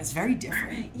 Yeah, it was very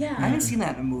different. yeah. I haven't seen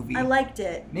that in a movie. I liked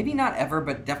it. Maybe not ever,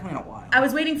 but definitely in a while. I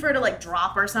was waiting for her to like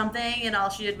drop or something, and all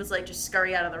she did was like just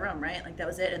scurry out of the room, right? Like that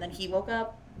was it. And then he woke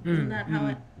up. Isn't that how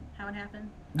it happened?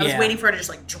 I was Yeah. waiting for her to just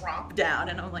like drop down,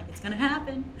 and I'm like, it's gonna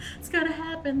happen. It's gonna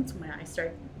happen. So my eyes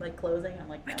start like closing. I'm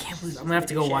like, no, I can't believe she's I'm gonna have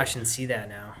to go shit. watch and see that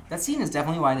now. That scene is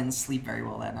definitely why I didn't sleep very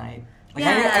well that night. Like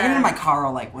Yeah. I get into my car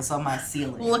all like, what's on my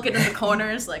ceiling? Looking in the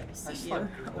corners, like I see you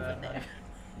slept good over that there. night.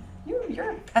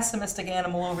 You're a pessimistic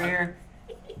animal over here.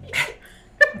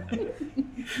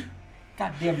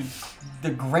 Goddamn,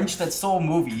 the Grinch that stole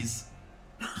movies.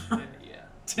 Yeah.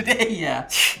 Today, yeah.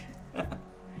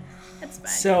 That's fine.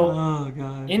 So, Oh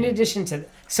god. in addition to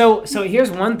so here's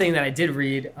one thing that I did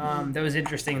read that was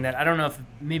interesting that I don't know if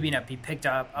maybe not be picked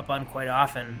up on quite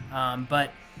often,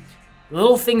 but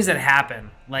little things that happen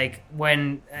like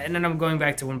when, and then I'm going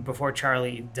back to when before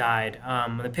Charlie died,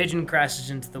 when the pigeon crashes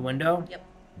into the window. Yep.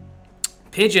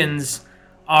 Pigeons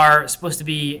are supposed to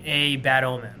be a bad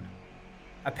omen,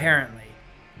 apparently.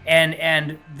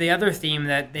 And the other theme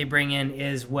that they bring in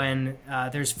is when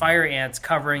there's fire ants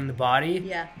covering the body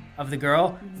Yeah. of the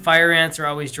girl. Fire ants are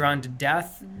always drawn to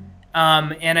death.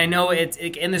 And I know it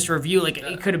in this review, like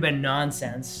it could have been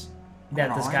nonsense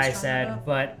that this guy said,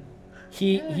 but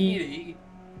he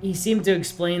seemed to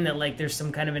explain that like there's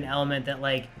some kind of an element that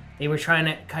like they were trying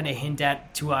to kind of hint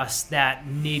at to us that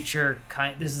nature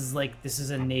this is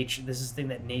a thing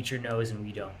that nature knows and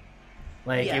we don't.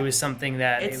 Like Yeah. it was something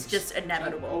that It's just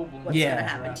inevitable what's Yeah. gonna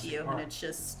happen to you, and it's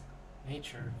just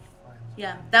Nature. finds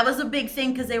yeah. That was a big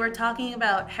thing because they were talking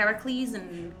about Heracles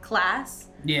in class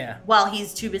yeah. while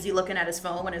he's too busy looking at his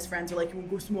phone when his friends are like, "We'll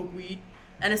go smoke weed,"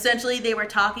 and essentially they were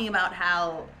talking about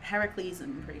how Heracles,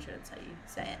 I'm pretty sure that's how you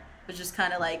say it, was just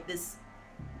kind of like this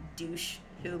douche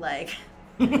who like.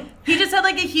 He just had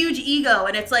like a huge ego,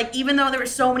 and it's like even though there were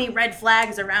so many red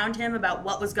flags around him about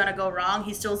what was gonna go wrong,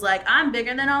 he still was like, I'm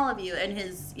bigger than all of you, and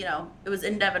his, it was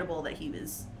inevitable that he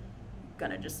was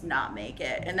gonna just not make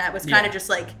it, and that was kind of Yeah. just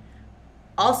like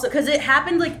also, because it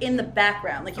happened like in the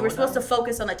background, like you were Oh, supposed no. to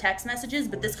focus on the text messages,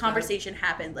 but this conversation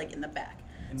happened like in the back.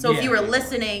 So if you were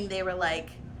listening, they were like,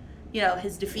 you know,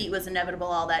 his defeat was inevitable,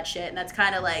 all that shit, and that's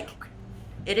kind of like,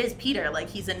 it is Peter. Like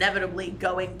he's inevitably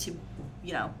going to,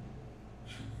 you know,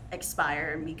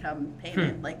 expire and become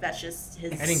Payman. Like that's just I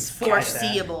didn't his catch that.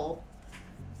 foreseeable.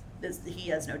 He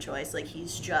has no choice. Like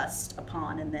he's just a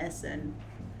pawn in this, and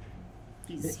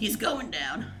he's going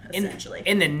down essentially.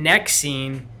 In the next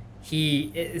scene,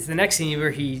 it's the next scene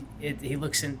where he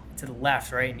looks to the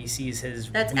left, right, and he sees his.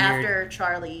 That's weird, after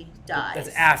Charlie dies. That's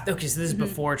after. Okay, so this is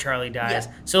before Charlie dies.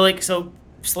 Yeah. So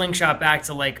slingshot back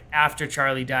to like after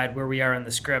Charlie died, where we are in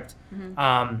the script.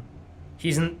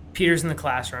 Peter's in the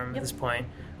classroom at this point.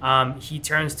 He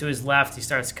turns to his left. He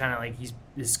starts kind of like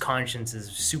his conscience is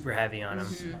super heavy on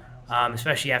him,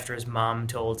 especially after his mom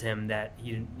told him that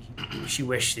she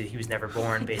wished that he was never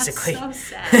born. Basically, that's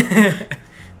so sad.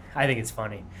 I think it's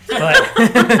funny,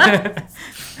 but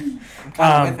I'm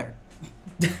kind of with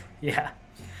her. Yeah.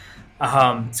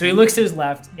 So he looks to his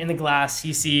left in the glass.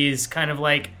 He sees kind of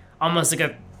like almost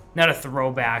like not a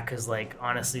throwback, because like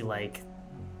honestly, like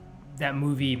that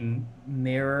movie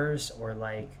Mirrors or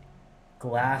like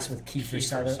Glass with Kiefer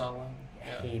Sutherland.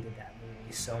 Yeah. I hated that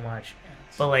movie so much,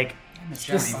 but like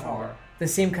Just before. the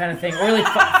same kind of thing, or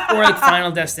like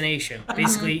Final Destination.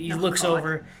 Basically, he looks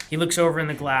over in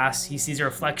the glass. He sees a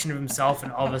reflection of himself,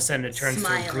 and all of a sudden it turns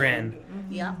Smiling. to a grin.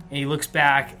 Yeah. And he looks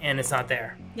back, and it's not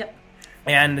there. Yep.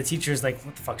 And the teacher's like,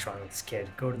 "What the fuck's wrong with this kid?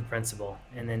 Go to the principal."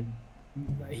 And then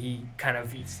he kind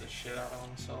of Beats the shit out of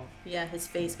himself. Yeah, his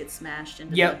face gets smashed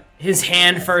into. Yep. His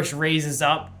hand first raises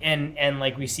up, and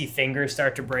like we see fingers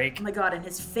start to break, Oh my god! And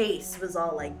his face was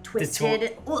all like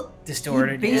twisted. Ugh.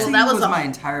 distorted. Basically, That was was a- my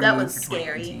entire that mood was for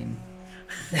scary. 2018.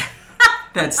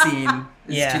 That scene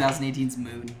is Yeah. 2018's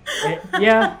mood.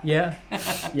 Yeah. Yeah,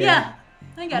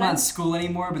 I I'm get not in it. school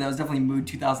anymore, but that was definitely mood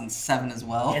 2007 as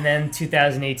well. And then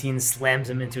 2018 slams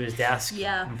him into his desk.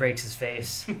 Yeah. And breaks his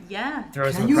face. Yeah.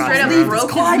 Throws Can him you across Straight the up believe room. this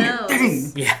broke his climate?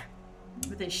 nose. Dang! Yeah.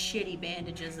 With his shitty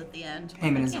bandages at the end.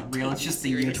 Payment I isn't can't real. take It's you just the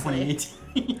year seriously.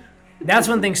 2018. That's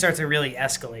when things start to really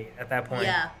escalate at that point.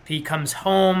 Yeah. He comes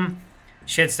home,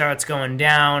 shit starts going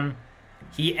down.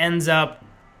 He ends up,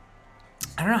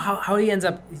 I don't know how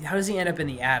does he end up in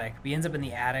the attic? He ends up in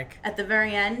the attic. At the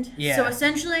very end. Yeah. So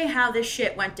essentially, how this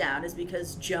shit went down is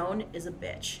because Joan is a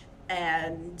bitch,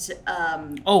 and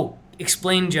Oh,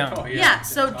 explain Joan. Oh, yeah.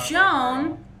 So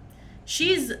Joan,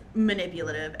 she's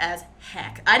manipulative as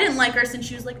heck. I didn't like her since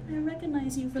she was like, I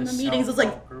recognize you from the The meetings. I was like,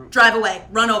 self-help group. drive away,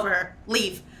 run over her,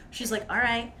 leave. She's like, all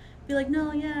right. Be like,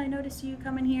 no, yeah, I noticed you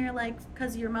coming here, like,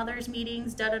 because of your mother's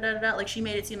meetings, da-da-da-da-da. Like, she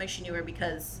made it seem like she knew her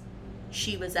because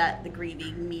she was at the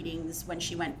grieving meetings when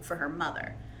she went for her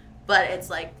mother. But it's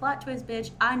like, plot twist,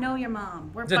 bitch, I know your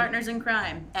mom. We're partners in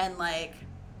crime. And, like,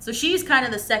 so she's kind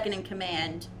of the second in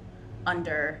command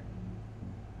under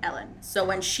Ellen. So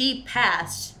when she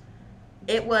passed,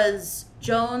 it was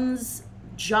Joan's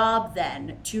job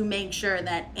then to make sure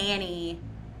that Annie,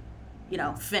 you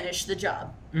know, finished the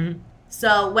job. Mhm.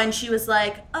 So when she was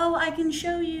like, oh, I can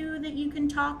show you that you can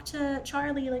talk to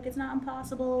Charlie, like it's not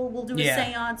impossible, we'll do a Yeah.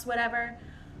 seance, whatever.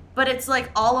 But it's like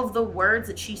all of the words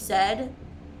that she said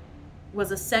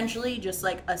was essentially just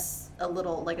like a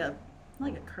little, like a,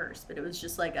 not like a curse, but it was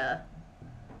just like a,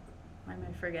 why am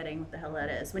I forgetting what the hell that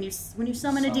is? When you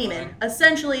summon a demon, Summoning.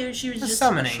 essentially she was Just just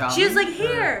summoning. she was like,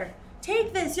 here,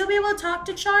 take this. You'll be able to talk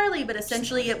to Charlie. But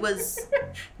essentially it was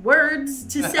words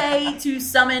to say to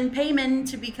summon Payman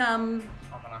to become,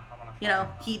 you know,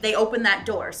 they opened that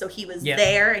door. So he was Yeah.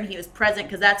 there and he was present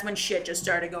because that's when shit just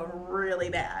started going really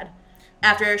bad.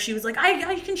 After she was like,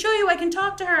 I can show you, I can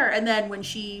talk to her. And then when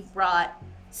she brought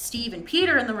Steve and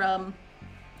Peter in the room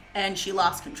and she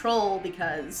lost control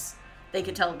because they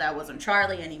could tell that wasn't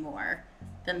Charlie anymore,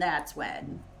 then that's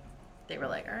when they were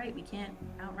like, all right, we can't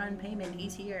outrun Payman.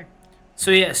 He's here. So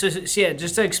yeah, so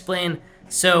just to explain,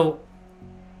 so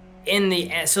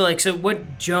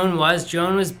what Joan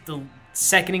was the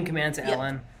second in command to Yep.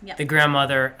 Ellen, Yep. the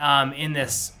grandmother, in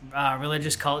this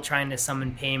religious cult trying to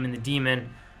summon Payman the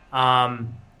demon,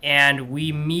 and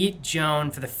we meet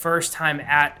Joan for the first time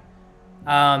at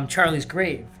Charlie's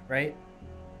grave, right?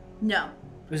 No.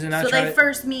 Was it not? So Charlie? they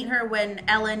first meet her when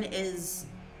Ellen is.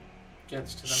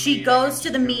 Gets to the She meeting goes and to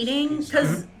the she meeting goes to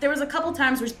because there was a couple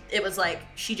times where it was like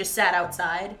she just sat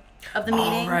outside of the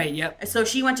meeting. Oh, right, yep. So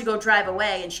she went to go drive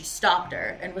away and she stopped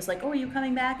her and was like, oh, are you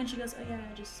coming back? And she goes, oh, yeah,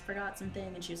 I just forgot something.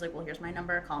 And she was like, well, here's my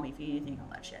number. Call me if you need anything, all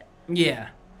that shit. Yeah,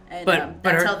 And But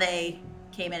that's her- how they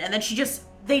came in. And then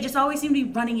they just always seemed to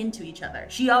be running into each other.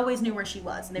 She always knew where she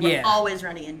was. And they were Yeah. always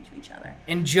running into each other.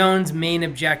 and Joan's main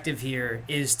objective here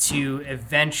is to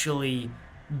eventually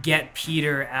get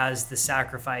Peter as the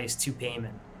sacrifice to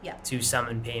Payman. Yeah. To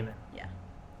summon Payman.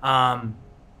 Yeah.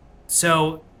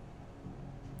 So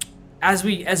as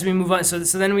we move on, so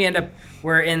then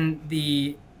we're in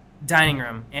the dining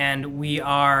room and we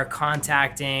are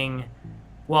contacting.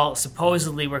 Well,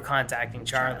 supposedly we're contacting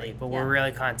Charlie, but we're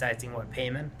really contacting what,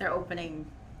 Payman? They're opening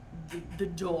the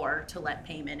door to let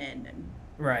Payman in, and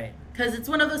right. Because it's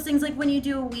one of those things like when you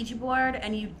do a Ouija board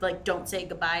and you like don't say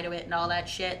goodbye to it and all that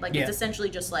shit. Like it's essentially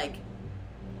just like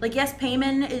yes,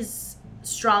 Payman is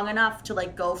strong enough to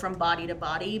like go from body to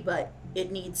body, but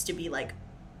it needs to be like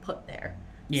put there.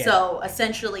 Yeah. So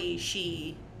essentially,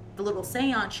 the little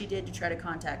seance she did to try to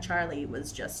contact Charlie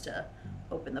was just to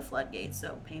open the floodgates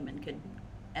so Payman could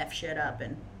F shit up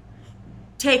and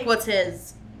take what's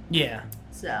his. Yeah.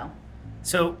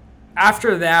 So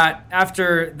after that,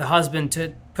 after the husband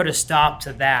to put a stop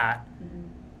to that,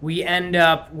 we end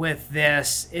up with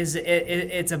this.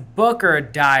 It's a book or a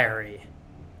diary?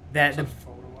 The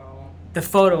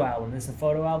photo album. Is the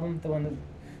photo album the one that?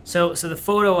 So the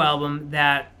photo album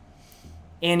that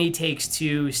Annie takes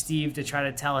to Steve to try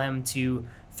to tell him to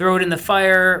throw it in the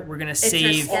fire. We're gonna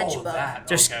save. Her sketchbook. That.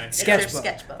 Just okay. sketchbook. It's her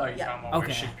sketchbook. Oh, you're Yeah. talking about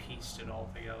where she pieced it all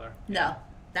together. No,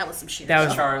 that was some shit. That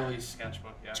was Charlie's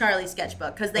sketchbook. Yeah. Charlie's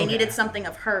sketchbook because they needed something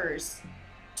of hers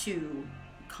to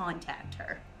contact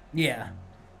her. Yeah,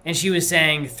 and she was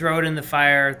saying, "Throw it in the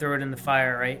fire,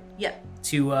 right?" Yep.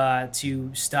 To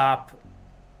stop.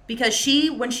 Because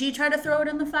when she tried to throw it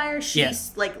in the fire,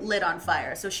 she's like lit on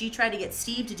fire. So she tried to get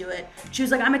Steve to do it. She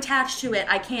was like, "I'm attached to it.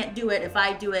 I can't do it. If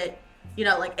I do it,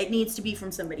 like it needs to be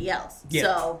from somebody else." Yeah.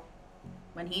 So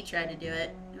when he tried to do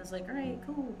it, it was like, "All right,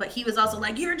 cool." But he was also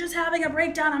like, "You're just having a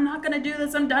breakdown. I'm not gonna do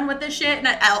this. I'm done with this shit." And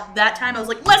that time I was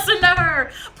like, "Listen to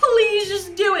her. Please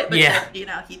just do it." But then,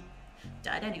 he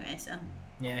died anyway. So.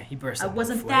 Yeah, he burst. I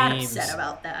wasn't that upset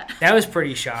about that. That was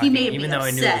pretty shocking. He made even me though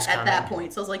upset I knew it was at that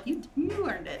point. So I was like, "You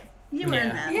earned it. You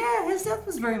earned that." Yeah, his death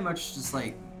was very much just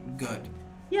like good.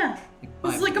 Yeah, I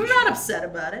was like, I'm not upset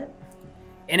about it.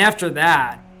 And after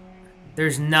that,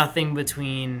 there's nothing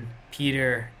between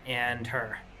Peter and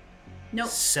her. Nope.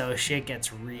 So shit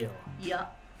gets real. Yeah.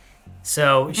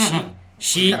 So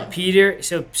Peter.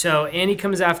 So Annie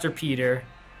comes after Peter.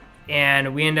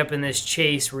 And we end up in this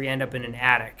chase where we end up in an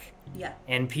attic. Yeah.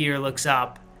 And Peter looks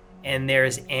up, and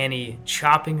there's Annie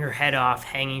chopping her head off,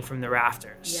 hanging from the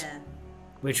rafters. Yeah.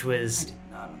 Which was... I did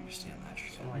not understand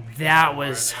that. That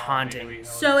was haunting.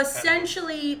 So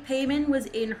essentially, Payman was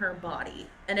in her body.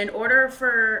 And in order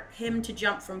for him to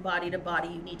jump from body to body,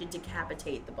 you need to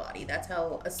decapitate the body. That's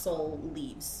how a soul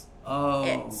leaves. Oh.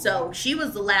 And so she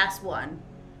was the last one.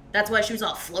 That's why she was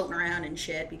all floating around and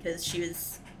shit, because she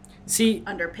was...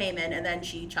 under Payman, and then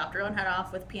she chopped her own head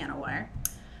off with piano wire,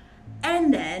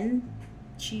 and then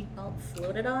she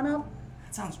floated on up.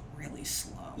 That sounds really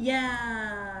slow.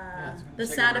 Yeah, the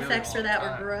sound effects for that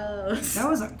were gross. That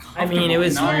was I mean, it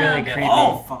was really creepy.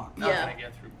 Oh fuck! Not gonna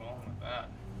get through bone with that.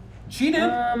 She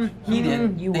did. He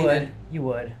did. You They would. did. You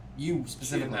would. You She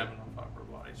specifically. didn't have enough upper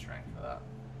body strength for that.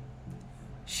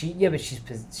 But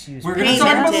she was. We're gonna Payman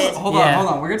talk about did. hold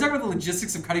on. We're gonna talk about the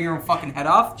logistics of cutting your own fucking head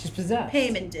off. She's possessed.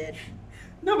 Payman did.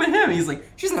 No, but him. He's like,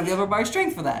 she doesn't have the upper body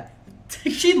strength for that.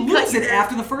 She loses it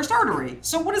after the first artery.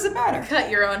 So what does it matter? Cut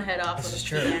your own head off This with is a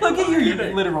true. piano Look at you, wire.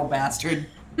 you literal bastard.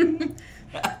 But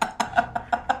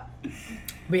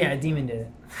yeah, a demon did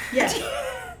it. Yeah.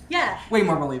 Yeah. Way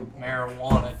more believable.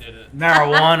 Marijuana did it.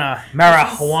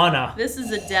 Marijuana. This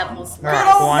is a devil's Good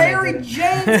Marijuana old Mary did it.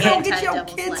 Jane, don't get your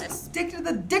Anti-devil's kids lettuce. addicted to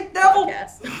the dick devil.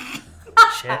 podcast.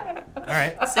 Shit. All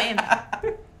right. Same.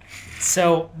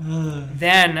 So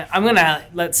then I'm gonna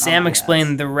let Sam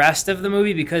explain the rest of the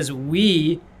movie, because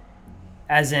we,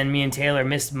 as in me and Taylor,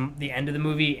 missed the end of the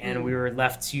movie, and we were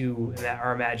left to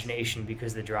our imagination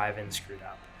because the drive-in screwed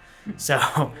up. So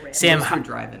Sam, What's your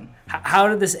driving? how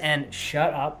did this end?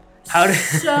 Shut up. How did?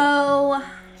 So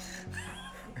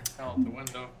Out the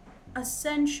window.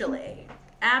 essentially,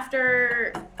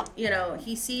 after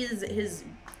he sees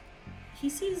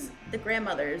the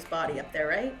grandmother's body up there,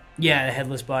 right? Yeah, the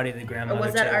headless body of the Or grandmother.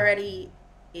 was that too. already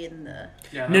in the?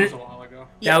 Yeah, that No, was a while ago.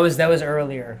 Yeah. That was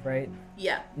earlier, right?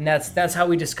 Yeah. And that's how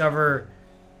we discover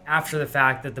after the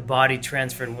fact that the body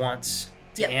transferred once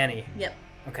to Yep. Annie. Yep.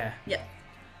 Okay. Yep.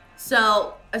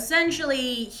 So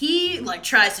essentially, he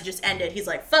tries to just end it. He's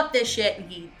like, "Fuck this shit,"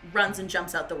 and he runs and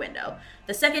jumps out the window.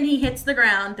 The second he hits the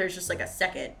ground, there's just a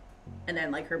second, and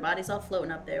then her body's all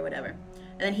floating up there, whatever.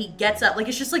 And then he gets up,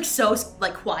 it's just so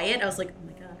quiet. I was like, "Oh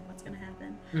my god, what's gonna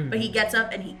happen?" But he gets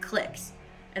up and he clicks,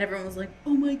 and everyone was like,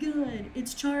 "Oh my god,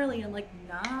 it's Charlie." I'm like,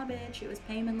 "Nah, bitch, it was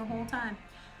Payman the whole time."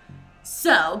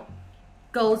 So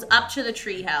goes up to the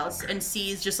treehouse and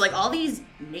sees just like all these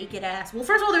naked ass. Well,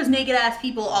 first of all, there's naked ass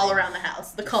people all around the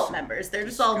house. The cult members. They're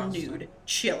just all nude,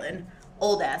 chilling,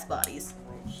 old ass bodies.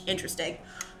 Interesting.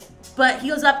 But he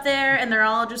goes up there and they're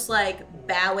all just like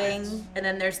bowing. And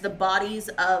then there's the bodies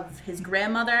of his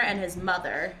grandmother and his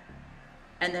mother.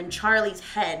 And then Charlie's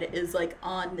head is like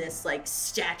on this like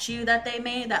statue that they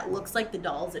made that looks like the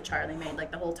dolls that Charlie made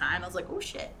like the whole time. I was like, oh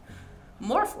shit,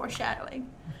 more foreshadowing.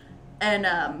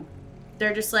 And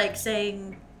they're just like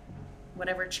saying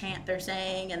whatever chant they're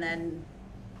saying, and then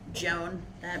Joan,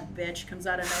 that bitch, comes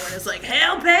out of nowhere and is like,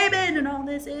 "Hail Payman!" and all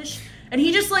this ish. And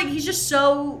he's just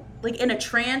so like in a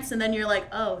trance, and then you're like,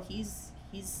 oh, he's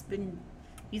gone.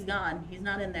 He's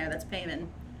not in there. That's Payman.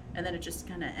 And then it just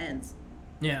kind of ends.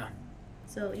 Yeah.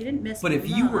 So you didn't miss. But if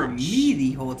you were me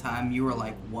the whole time, you were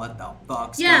like, "What the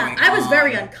fuck's going on?" Yeah, I was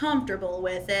very uncomfortable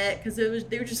with it because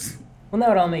they were just Well,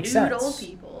 now it all makes nude sense. old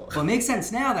people. Well, it makes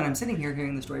sense now that I'm sitting here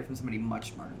hearing the story from somebody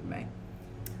much smarter than me.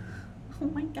 Oh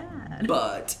my god.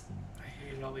 But I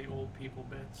hate all the old people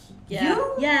bits.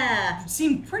 Yeah. you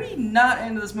seem pretty not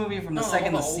into this movie from the No,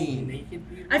 second all the old scene. naked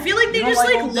people. I feel like they You don't just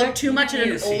like like old look dick? too much at You an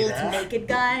need to see old that. naked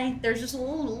guy. There's just a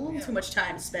little too much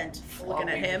time spent looking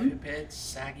at Floppy him. bits,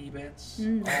 saggy bits,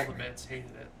 Mm. all the bits.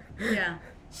 Hated it. Yeah,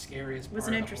 Scariest it part was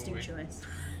an of the interesting movie. choice.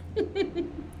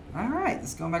 All right,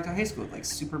 let's go back to high school, like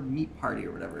Super Meat Party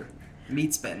or whatever.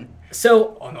 Meat Spin.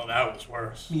 So Oh no, that was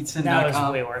worse. that was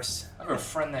Meatspin.com. way worse. I have a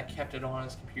friend that kept it on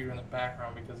his computer in the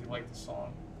background because he liked the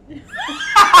song.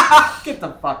 Get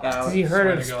the fuck out. Has he heard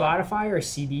swear of to God. Spotify or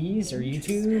CDs or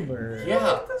YouTube or?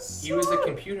 Yeah, he was a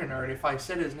computer nerd. If I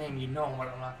said his name, you'd know him, but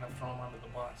I'm not going to throw him under the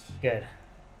bus. Good.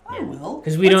 I will.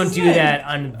 Because we What's don't his do name? that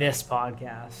on this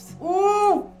podcast.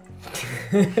 Ooh.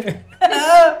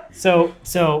 So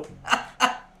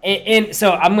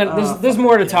I'm gonna. There's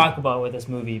more to talk about with this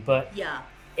movie, but Yeah.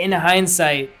 in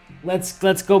hindsight,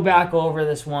 let's go back over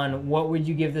this one. What would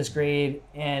you give this grade,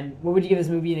 and what would you give this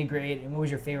movie in a grade, and what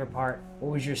was your favorite part?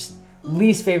 What was your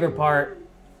least favorite part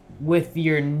with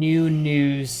your new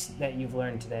news that you've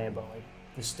learned today about like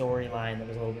the storyline that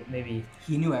was a little bit maybe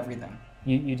He knew everything.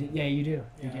 you do, yeah you do you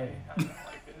Yeah, do I don't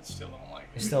like it. Still don't like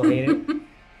you it. still hate it.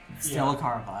 Still a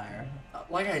car fire.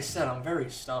 Like I said, I'm very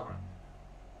stubborn.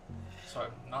 So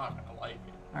I'm not going to like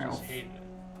it. I Alright, just well, hate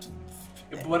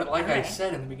it. But like I Alright.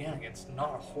 said in the beginning, it's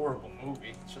not a horrible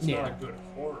movie. It's just Yeah. not a good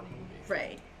horror movie.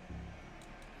 Right.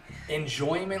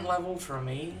 Enjoyment level for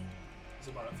me is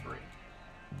about a 3.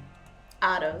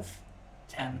 Out of.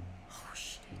 10. Oh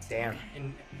shit. Damn.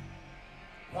 And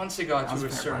once it got That was to a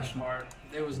a fair certain question. part,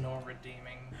 there was no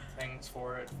redeeming things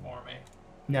for it for me.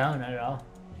 No, not at all.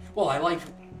 Well, I liked.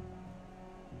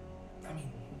 I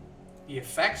mean, the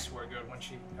effects were good when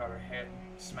she got her head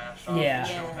smashed off. Yeah.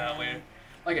 They showed that later.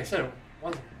 Like I said, it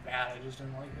wasn't bad. I just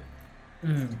didn't like it.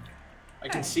 Mm. I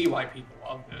can see why people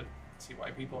loved it. See why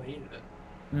people hated it.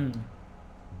 Mm.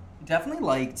 Definitely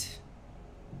liked.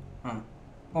 Huh.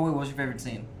 Oh, wait, what was your favorite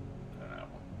scene? I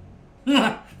don't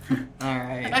know. All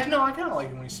right. I kind of like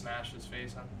it when he smashed his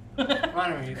face on.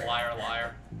 Reminded me of Liar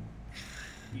Liar.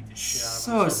 Beat the shit out of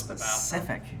So himself in the bathroom.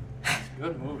 specific. It's a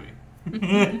good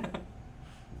movie.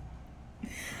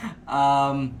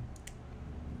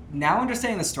 Now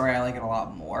understanding the story, I like it a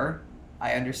lot more.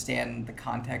 I understand the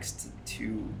context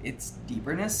to its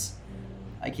deeperness.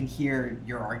 I can hear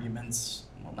your arguments.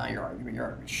 Well, not your argument. Your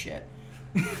argument, shit.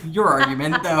 Your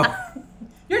argument, though.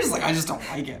 You're just like, I just don't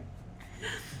like it.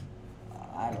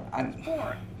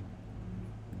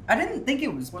 I didn't think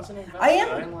it was. Wasn't it bad? I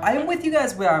didn't am. like I am it. with you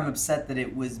guys where I'm upset that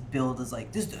it was billed as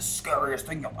like this is the scariest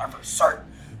thing you'll ever see.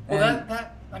 Well,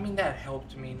 And that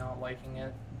helped me not liking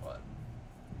it, but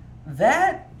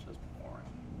that it's just boring.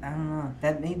 I don't know.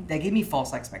 That gave me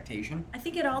false expectation. I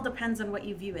think it all depends on what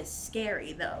you view as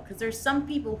scary, though, because there's some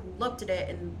people who looked at it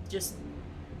and just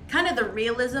kind of the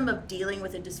realism of dealing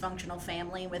with a dysfunctional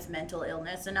family with mental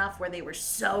illness enough where they were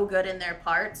so good in their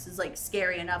parts is like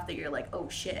scary enough that you're like, oh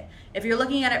shit. If you're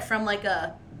looking at it from like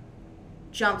a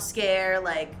jump scare,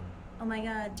 like, oh my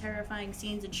god, terrifying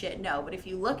scenes and shit, no. But if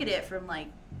you look at it from like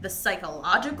the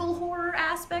psychological horror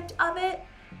aspect of it,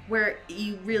 where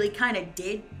you really kind of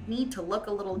did need to look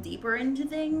a little deeper into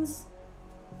things,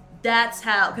 that's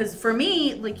how, because for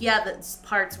me, like, yeah, the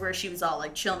parts where she was all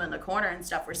like chilling in the corner and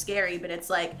stuff were scary, but it's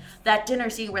like that dinner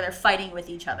scene where they're fighting with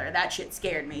each other, that shit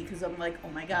scared me because I'm like, oh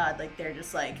my god, like they're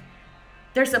just like,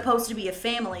 they're supposed to be a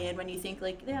family, and when you think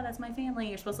like, yeah, that's my family,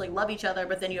 you're supposed to like love each other,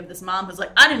 but then you have this mom who's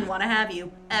like, I didn't want to have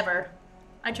you ever,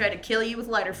 I tried to kill you with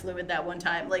lighter fluid that one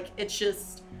time. Like, it's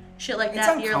just shit like It's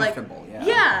that. You're like, uncomfortable, yeah.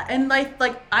 yeah, and like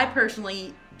I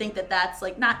personally think that that's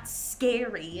like not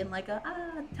scary and like a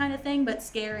kind of thing, but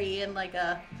scary and like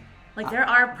a Like, there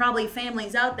are probably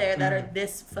families out there that are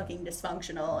this fucking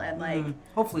dysfunctional and, like...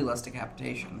 Hopefully less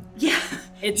decapitation. Yeah.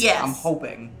 It's- yes. I'm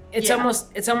hoping. It's Yeah.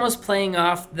 almost playing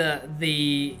off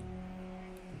the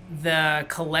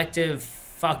collective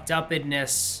fucked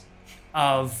upness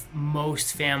of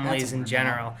most families That's a in weird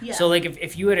general. Yeah. So like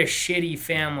if you had a shitty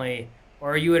family,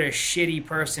 or you had a shitty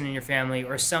person in your family,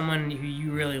 or someone who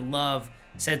you really love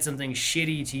said something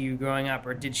shitty to you growing up,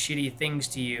 or did shitty things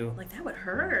to you, Like, that would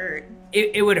hurt.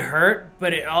 it would hurt.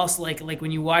 But it also like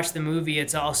when you watch the movie,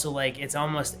 it's also like it's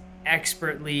almost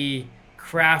expertly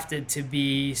crafted to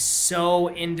be so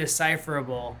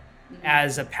indecipherable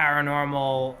as a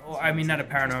paranormal, or I mean not a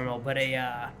paranormal, but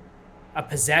a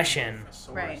possession, Thesaurus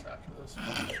Right. after this.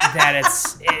 that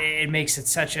it makes it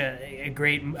such a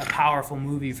great, a powerful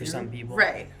movie for some people.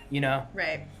 Right. You know?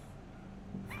 Right.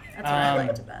 That's what I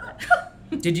liked about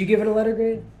it. Did you give it a letter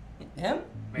grade? Him?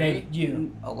 Maybe. No,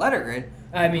 you. A letter grade?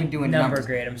 I mean, Doing number numbers.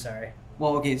 grade. I'm sorry.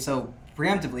 Well, okay, so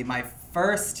preemptively, my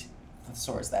first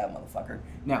source that motherfucker.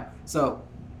 No, so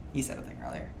he said a thing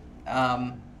earlier.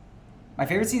 My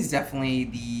favorite scene is definitely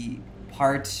the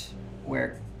part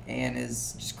where Anne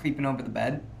is just creeping over the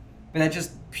bed, but that's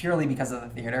just purely because of the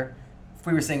theater. If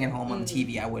we were sitting at home on the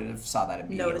TV, I would have saw that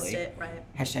immediately. Noticed it,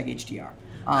 right. Hashtag HDR.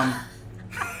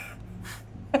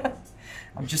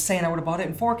 I'm just saying I would have bought it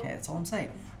in 4K. That's all I'm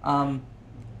saying.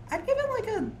 I'd give it like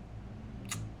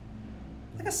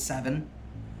a 7.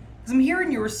 Because I'm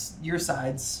hearing your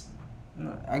sides.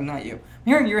 No, not you. I'm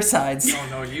hearing your sides. Oh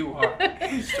no, you are.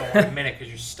 You just don't want to admit it because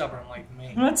you're stubborn like me.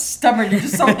 I'm not stubborn. You're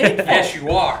just so hateful. Yes, you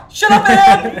are. Shut up,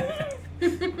 Ed!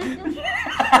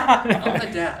 I'm the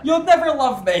dad. You'll never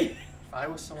love me. If I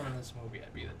was someone in this movie,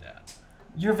 I'd be the dad.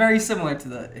 You're very similar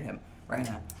to him right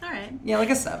now. All right. Yeah, like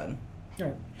a 7.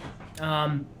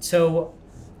 So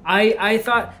I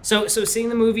thought so seeing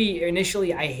the movie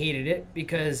initially, I hated it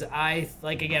because I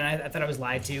thought I was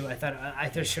lied to. I thought I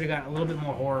should have gotten a little bit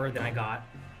more horror than I got.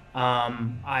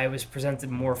 I was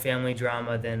presented more family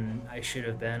drama than I should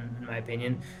have been, in my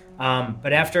opinion.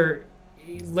 But after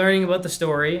learning about the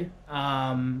story,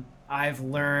 I've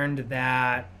learned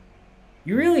that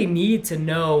you really need to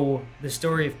know the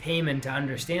story of Payman to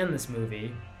understand this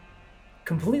movie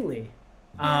completely.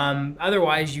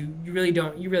 Otherwise, you really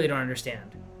don't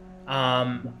understand.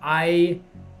 I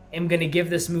am going to give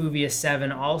this movie a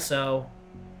 7 also,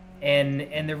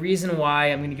 and the reason why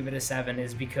I'm going to give it a 7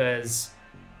 is because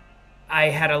I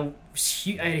had a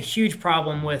huge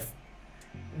problem with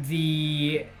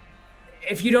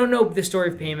if you don't know the story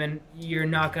of Payman, you're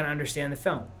not going to understand the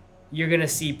film. You're going to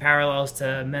see parallels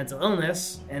to mental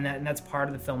illness, and that's part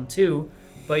of the film too,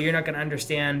 but you're not going to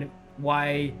understand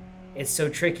why it's so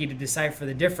tricky to decipher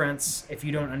the difference if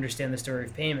you don't understand the story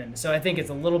of Payman. So I think it's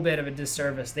a little bit of a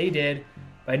disservice they did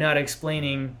by not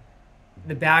explaining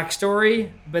the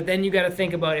backstory, but then you got to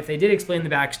think about if they did explain the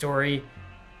backstory,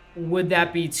 would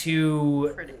that be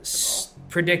too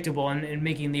predictable and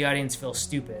making the audience feel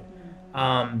stupid?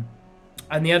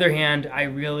 On the other hand, I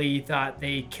really thought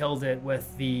they killed it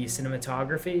with the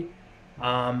cinematography.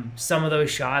 Some of those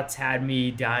shots had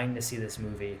me dying to see this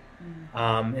movie.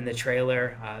 In the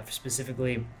trailer,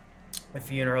 specifically a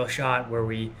funeral shot where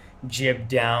we jib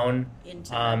down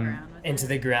into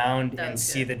the ground and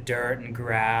see the dirt and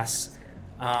grass.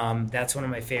 That's one of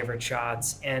my favorite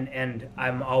shots, and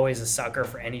I'm always a sucker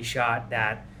for any shot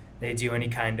that they do any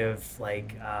kind of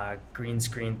like green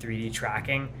screen 3D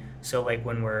tracking. So like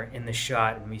when we're in the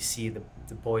shot and we see the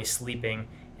boy sleeping,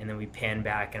 and then we pan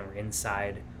back and we're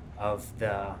inside of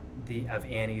of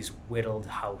Annie's whittled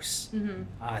house.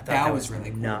 I thought that was really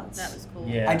nuts. That was cool.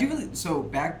 Yeah. I do really. So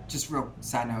back, just real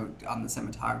side note on the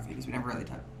cinematography, because we never really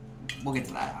talked. We'll get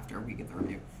to that after we get the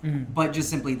review. But just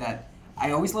simply that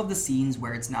I always love the scenes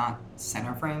where it's not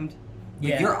center framed.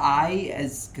 Like your eye,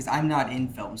 because I'm not in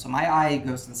film, so my eye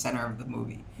goes to the center of the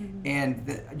movie.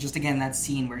 And just again, that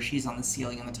scene where she's on the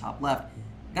ceiling in the top left,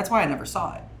 that's why I never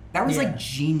saw it. That was like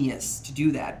genius to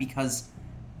do that, because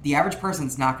the average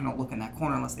person's not going to look in that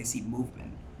corner unless they see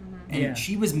movement. And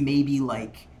she was maybe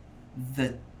like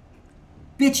the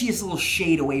bitchiest little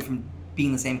shade away from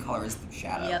being the same color as the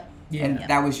shadow. Yep. And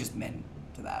that was just meant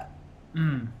to that.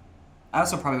 I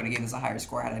also probably would have given this a higher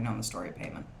score had I known the story of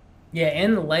Payman. Yeah,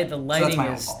 and the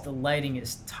lighting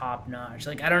is top notch.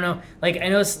 Like I don't know, like I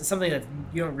know it's something that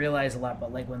you don't realize a lot,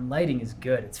 but like when lighting is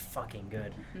good, it's fucking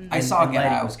good. I saw Get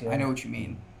lighting Out. was good. I know what you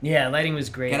mean. Yeah, lighting was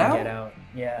great. Get in Out? Get Out.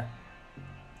 Yeah,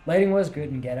 lighting was good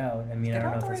in Get Out. I mean, I Get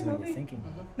don't Out know if the that's right what movie? you're thinking.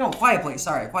 No, Quiet Place.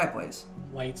 Sorry, Quiet Place.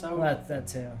 Lights Out. Well, that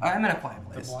too. I meant A Quiet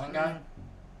The Place. blind guy.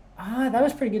 That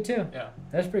was pretty good too. Yeah.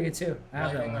 That was pretty good too. I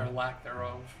have that Lighting one. or lack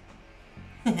thereof.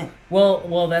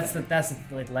 Well, that's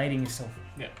like lighting is so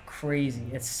crazy.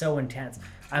 It's so intense.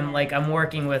 I'm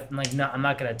working with I'm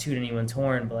not gonna toot anyone's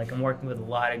horn, but like I'm working with a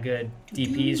lot of good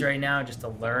DPs right now just to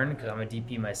learn because I'm a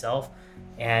DP myself,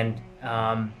 and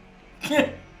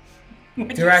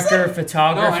director of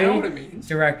photography. No, I know what it means.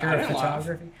 Director I of didn't laugh.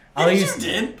 photography. I'll use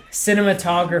did.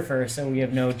 cinematographer, so we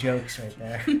have no jokes right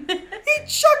there. He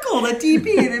chuckled at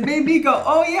DP and it made me go,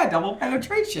 oh yeah, double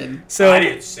penetration. So I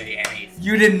didn't say anything.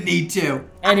 You didn't need to.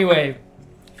 anyway,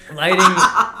 lighting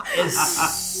is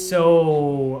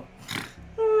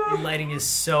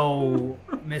so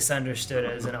misunderstood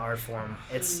as an art form.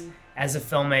 It's as a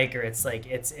filmmaker, it's like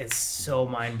it's so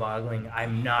mind-boggling.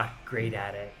 I'm not great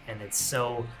at it, and it's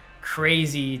so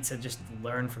crazy to just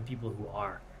learn from people who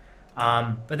are.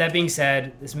 But that being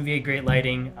said, this movie had great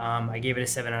lighting. I gave it a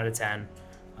 7 out of 10.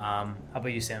 How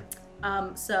about you, Sam?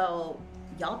 So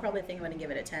y'all probably think I'm gonna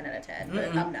give it a 10 out of 10,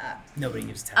 but I'm not. Nobody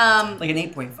gives 10 out of 10. Like an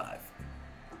 8.5.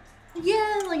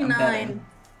 Yeah, like a I'm 9. betting.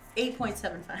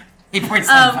 8.75.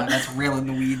 8.75, that's real in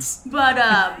the weeds.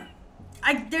 But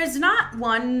there's not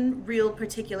one real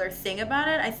particular thing about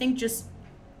it. I think just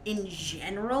in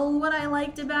general what I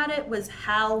liked about it was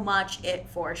how much it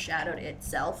foreshadowed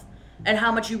itself and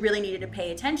how much you really needed to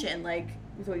pay attention. Like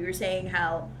what you were saying,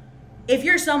 how if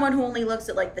you're someone who only looks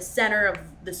at like the center of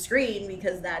the screen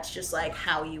because that's just like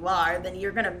how you are, then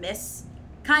you're gonna miss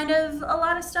kind of a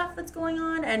lot of stuff that's going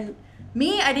on. And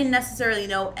me, I didn't necessarily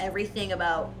know everything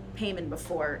about Paimon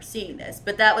before seeing this,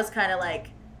 but that was kind of like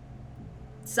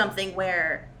something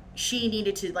where she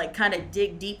needed to like kind of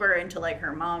dig deeper into like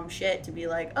her mom shit to be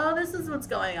like, oh, this is what's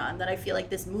going on. That I feel like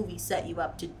this movie set you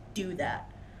up to do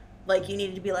that. Like you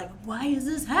needed to be like, why is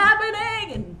this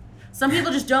happening? And some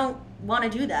people just don't want to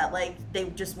do that. Like they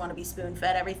just want to be spoon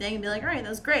fed everything and be like, all right, that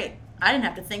was great. I didn't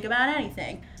have to think about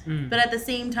anything. But at the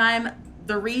same time,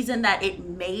 the reason that it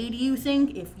made you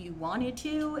think if you wanted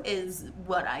to is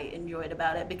what I enjoyed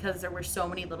about it, because there were so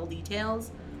many little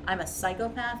details. I'm a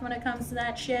psychopath when it comes to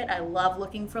that shit. I love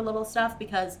looking for little stuff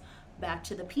because back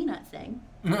to the peanut thing.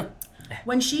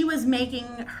 When she was making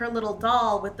her little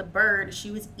doll with the bird,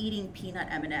 she was eating peanut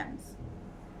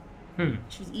M&Ms.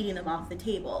 She was eating them off the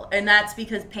table. And that's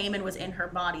because Paimon was in her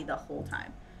body the whole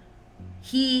time.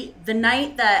 The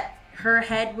night that her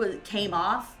head came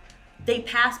off, they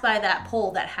passed by that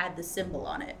pole that had the symbol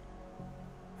on it.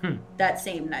 That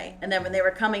same night. And then when they were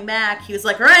coming back, he was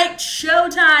like, all right,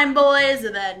 showtime, boys.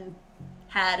 And then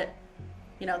had,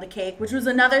 the cake, which was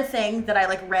another thing that I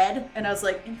like read. And I was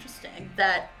like, interesting.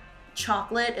 That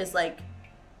chocolate is like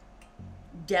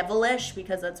devilish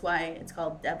because that's why it's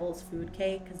called devil's food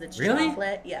cake, because it's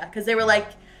chocolate. Yeah, because they were like,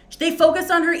 they focused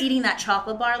on her eating that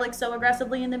chocolate bar like so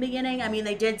aggressively in the beginning. I mean,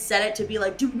 they did set it to be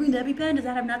like, dude, bring the EpiPen, does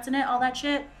that have nuts in it? All that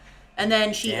shit. And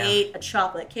then she ate a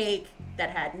chocolate cake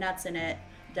that had nuts in it.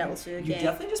 Devil's food cake.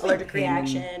 Allergic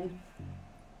reaction.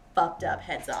 Fucked up.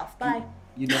 Heads off. Bye.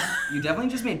 You definitely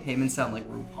just made Paimon sound like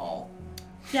RuPaul.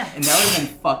 Yeah. And that would have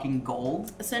been fucking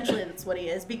gold. Essentially, that's what he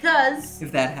is. Because...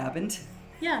 if that happened.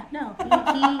 Yeah, no.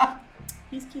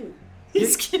 He's cute.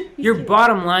 He's cute. Your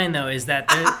bottom line, though, is that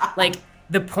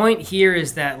the point here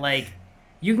is that like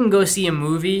you can go see a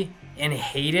movie and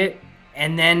hate it,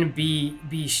 and then be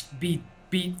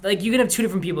like, you can have two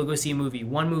different people go see a movie.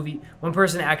 One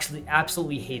person actually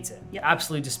absolutely hates it,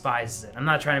 absolutely despises it. I'm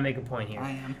not trying to make a point here.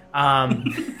 I am.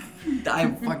 I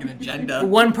have a fucking agenda.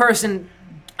 One person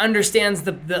understands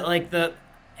the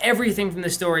everything from the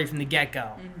story from the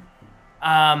get-go.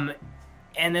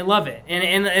 And they love it.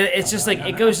 And it's just like,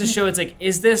 it goes to show, it's like,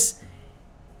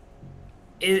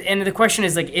 and the question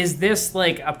is like, is this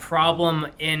like a problem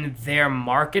in their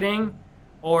marketing,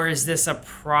 or is this a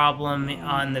problem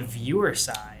on the viewer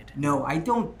side? No, I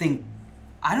don't think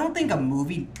a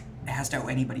movie has to owe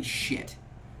anybody shit.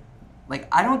 Like,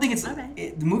 I don't think it's...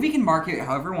 Okay. The movie can market it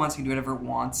however it wants, can do whatever it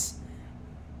wants.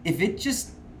 If it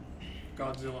just...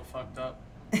 Godzilla fucked up.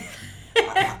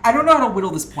 I don't know how to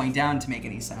whittle this point down to make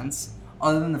any sense,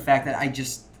 other than the fact that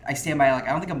I stand by, like,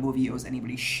 I don't think a movie owes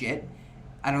anybody shit.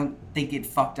 I don't think it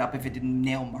fucked up if it didn't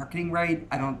nail marketing right.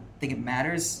 I don't think it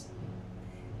matters.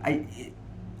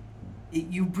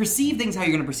 You perceive things how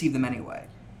you're going to perceive them anyway.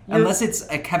 Unless it's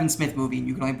a Kevin Smith movie and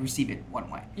you can only perceive it one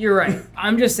way. You're right.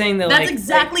 I'm just saying that that's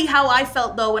exactly how I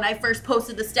felt, though, when I first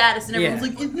posted the status, and everyone was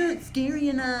like, isn't it scary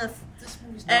enough?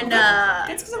 And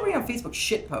that's because everybody on Facebook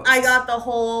shit posts. I got the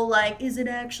whole, like, is it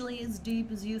actually as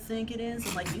deep as you think it is?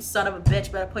 I'm like, you son of a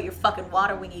bitch, better put your fucking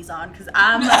water wingies on, because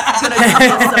I'm going to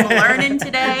do some learning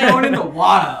today. Going into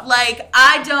water. Like,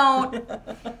 I don't...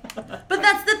 But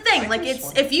that's the thing. Like,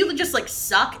 it's if you just, like,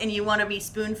 suck and you want to be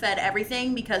spoon-fed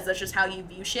everything because that's just how you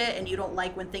view shit, and you don't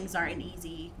like when things aren't an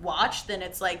easy watch, then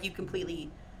it's like you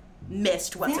completely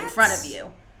missed what's in front of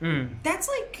you. That's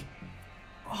like,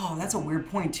 that's a weird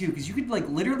point too, because you could like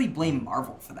literally blame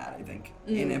Marvel for that. I think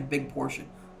in a big portion.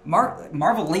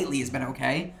 Marvel lately has been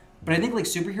okay, but I think like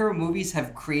superhero movies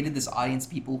have created this audience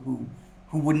of people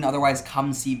who wouldn't otherwise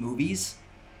come see movies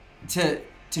to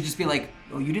just be like,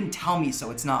 oh, you didn't tell me, so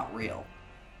it's not real,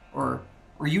 or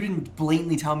you didn't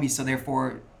blatantly tell me, so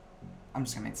therefore I'm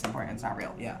just gonna make the same point. It's not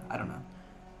real. Yeah, I don't know.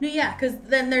 No, yeah, because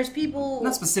then there's people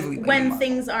Not specifically when Marvel,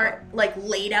 things aren't like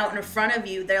laid out in front of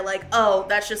you, they're like, oh,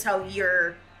 that's just how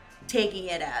you're taking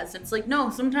it as. It's like,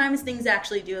 no, sometimes things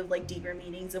actually do have like deeper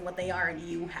meanings and what they are, and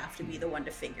you have to be the one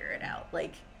to figure it out.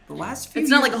 Like, the last few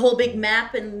it's not like a whole big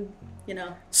map and, you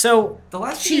know. So the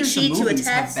last few years of cheat to a movies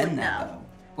have test, been like, that no. though.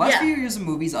 The last Yeah. few years of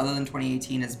movies, other than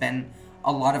 2018, has been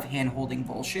a lot of hand-holding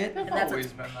bullshit. And that's always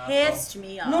what been that, pissed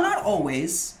me off. No, not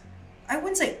always. I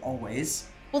wouldn't say always.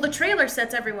 Well, the trailer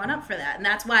sets everyone up for that, and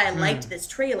that's why I liked this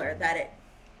trailer, that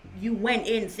you went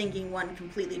in thinking one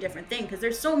completely different thing, because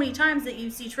there's so many times that you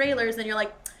see trailers and you're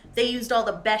like, they used all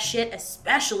the best shit,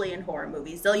 especially in horror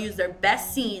movies. They'll use their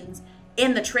best scenes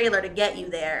in the trailer to get you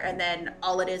there, and then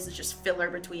all it is just filler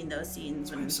between those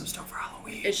scenes. I'm so stoked for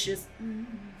Halloween. It's just...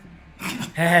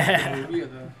 The movie or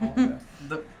the holiday?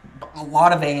 A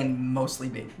lot of A and mostly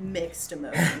B. mixed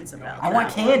emotions about I want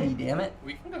that. candy, damn it.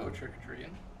 We can go trick or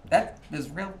treating. That is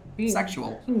real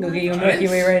sexual. you can go get you a Milky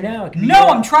Way right now. It can be No, your-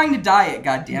 I'm trying to diet, it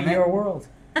can goddammit. be your world.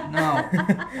 No.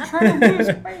 I'm trying to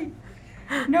lose weight.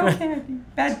 No candy.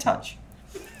 Bad touch.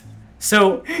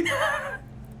 So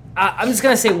I'm just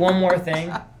gonna say one more thing.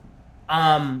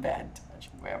 Bad touch.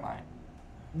 Where am I?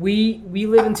 We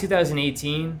live in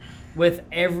 2018 with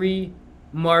every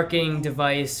marketing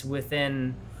device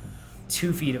within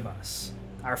 2 feet of us.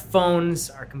 Our phones,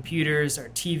 our computers, our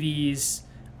TVs,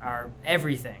 our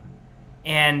everything.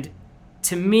 And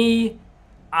to me,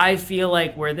 I feel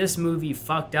like where this movie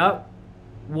fucked up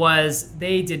was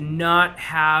they did not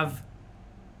have...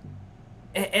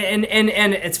 And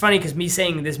it's funny because me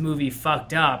saying this movie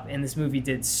fucked up and this movie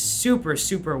did super,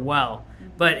 super well.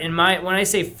 But when I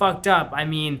say fucked up, I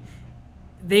mean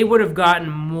they would have gotten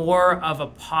more of a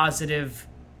positive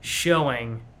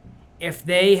showing if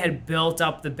they had built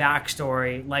up the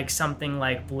backstory like something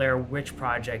like Blair Witch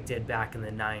Project did back in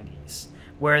the 90s,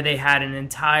 where they had an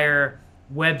entire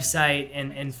website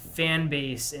and fan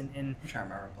base and I'm trying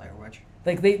to remember Blair Witch.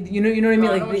 like they you know what I mean, No, I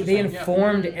know like what you're they saying, yeah.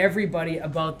 informed everybody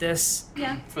about this.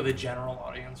 Yeah. For the general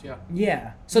audience, yeah.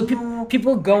 Yeah, so No.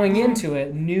 people going into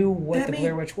it knew what That the made-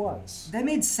 Blair Witch was. That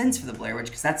made sense for the Blair Witch,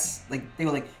 because that's like, they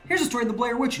were like, here's a story of the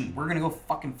Blair Witch, and we're gonna go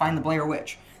fucking find the Blair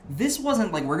Witch. This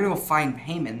wasn't like, we're gonna go find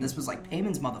Payman. This was like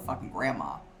Payman's motherfucking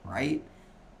grandma, right?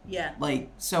 Yeah. Like,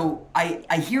 so I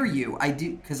hear you. I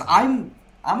do, because I'm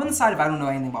on the side of I don't know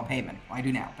anything about Payman. Well, I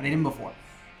do now, but I didn't before.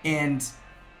 And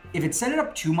if it set it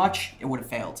up too much, it would have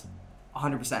failed.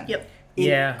 100%. Yep. It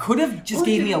Yeah. could have just Well,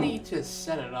 gave you me a... didn't need to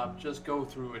set it up. Just go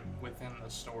through it within the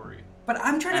story. But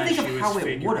I'm trying to As think she of was how it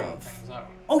figuring would have. things out.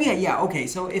 Oh, yeah, okay.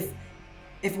 So if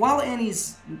while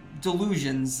Annie's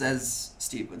delusions, as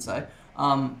Steve would say,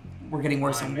 were getting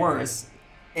worse and worse,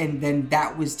 and then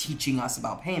that was teaching us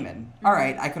about Payman, all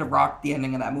right, I could have rocked the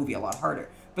ending of that movie a lot harder.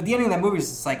 But the ending of that movie is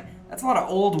just like, that's a lot of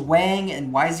old Wang,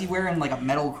 and why is he wearing like a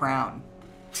metal crown?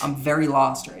 I'm very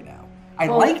lost right now. I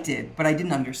Well, liked it, but I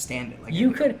didn't understand it. Like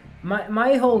You could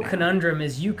my whole conundrum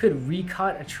is you could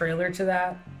recut a trailer to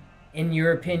that, in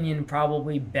your opinion,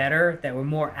 probably better, that would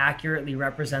more accurately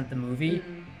represent the movie,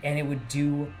 and it would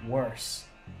do worse.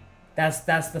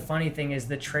 That's the funny thing, is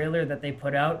the trailer that they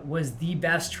put out was the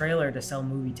best trailer to sell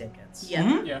movie tickets. Yeah.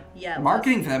 Mhm. Yeah. Yeah. it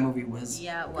Marketing for that movie was was.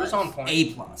 Yeah, it It was. was on point. A+.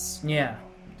 Yeah.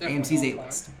 Definitely AMC's on A point.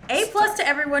 list. A+ to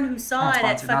everyone who saw Not it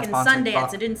at sponsored, not fucking sponsored, Sundance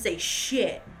fuck. and didn't say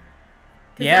shit.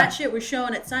 Because Yeah. that shit was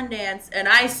shown at Sundance, and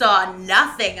I saw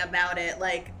nothing about it,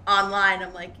 like, online.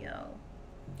 I'm like, yo,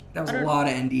 That was I a don't- lot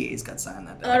of NDAs got signed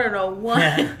that day. I don't know what,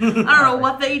 I don't know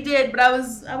what they did, but I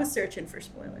was searching for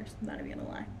spoilers. I'm not even gonna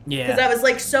lie. Because I Yeah. was,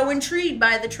 like, so intrigued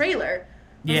by the trailer.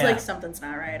 I was Yeah. like, something's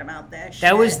not right about that shit.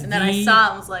 That was and then I the- saw it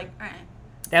and was like, all right,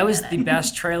 That was Get the it.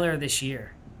 best trailer this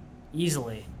year.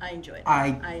 Easily. I enjoyed it. I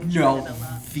enjoyed no, it a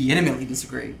lot. vehemently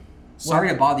disagree. Sorry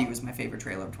to Bother You was my favorite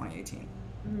trailer of 2018.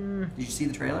 Did you see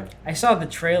the trailer? I saw the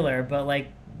trailer, but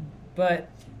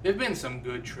There've been some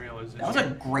good trailers. That was a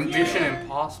great Mission trailer.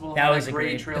 Impossible. that had was a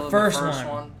great trailer. The first the first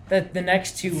one. The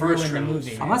next two First ruined the trailer was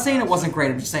movie. I'm not saying it wasn't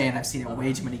great. I'm just saying I've seen it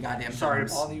way too many goddamn Sorry to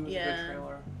times. Bother You was a Yeah. good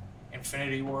trailer.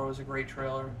 Infinity War was a great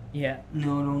trailer. Yeah.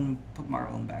 No, don't put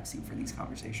Marvel in the backseat for these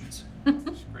conversations. It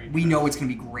was a great We trailer. know it's gonna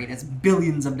be great. It's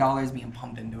billions of dollars being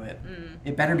pumped into it.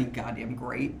 It better be goddamn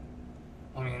great.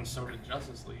 I mean, so did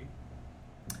Justice League.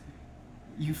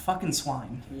 You fucking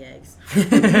swine. Yikes.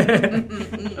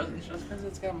 Just because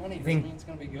it's got money doesn't mean it's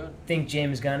gonna be good. Think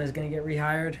James Gunn is gonna get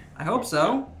rehired? I hope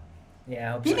so. Yeah,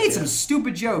 I hope He so made too. some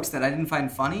stupid jokes that I didn't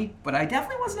find funny, but I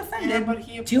definitely wasn't offended. Yeah, but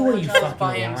he Do what you apologized fucking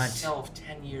by want. himself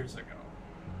 10 years ago.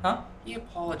 Huh? He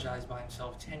apologized by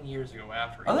himself 10 years ago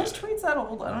after he Are those did tweets that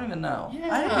old? I don't even know.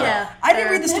 Yeah. I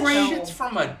didn't read the That story. shit's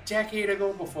from a decade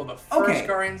ago before the first Okay.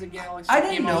 Guardians of the Galaxy I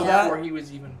didn't came know out, that. before he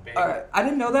was even big. Alright, I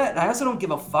didn't know that, and I also don't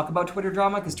give a fuck about Twitter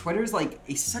drama because Twitter is like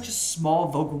such a small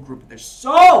vocal group. They're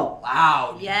so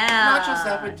loud. Yeah. Not just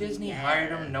that, but Disney hired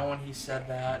him knowing he said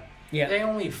that. Yeah. They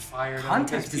only fired him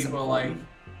Context because is people are like, important.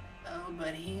 oh,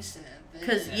 but he said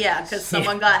this. Because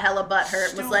someone got hella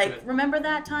butthurt. Was like, Stupid. remember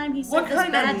that time he said What this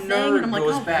kind bad of thing? nerd And I'm like,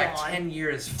 goes oh back god. 10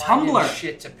 years finding Tumblr.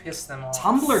 shit to piss them off?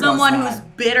 Tumblr Someone does who's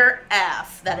that. bitter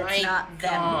F that it's My not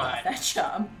them who God. got that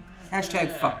job.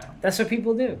 Hashtag fucked up. That's what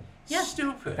people do. Yeah.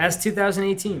 Stupid. That's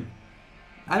 2018.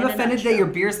 I'm In a offended that nutshell. your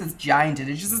beer says giant. Did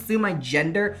it just assume my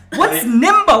gender? What's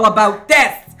nimble about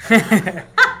this?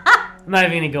 I'm not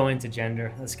even gonna go into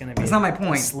gender. That's gonna be That's not my a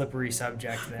point. slippery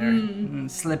subject there.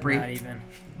 Slippery. Not even.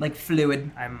 Like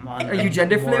fluid. I'm on. Are the you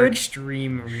gender more fluid?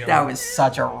 Extreme real. That was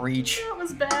such a reach. That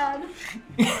was bad.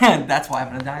 That's why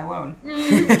I'm gonna die alone.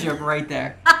 Joke right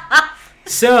there.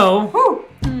 So,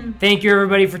 thank you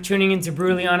everybody for tuning into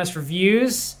Brutally Honest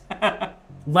Reviews.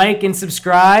 Like and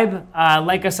subscribe.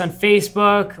 Like us on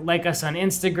Facebook. Like us on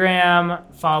Instagram.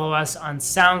 Follow us on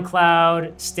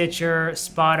SoundCloud, Stitcher,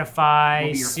 Spotify.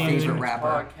 We'll be your soon. favorite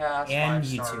rapper. Podcast, And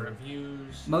 5-star YouTube.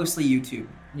 reviews. Mostly YouTube.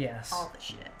 Yes. All the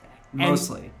shit.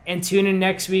 Mostly. And tune in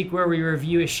next week where we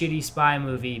review a shitty spy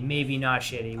movie. Maybe not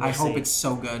shitty. We'll I hope see. it's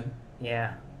so good.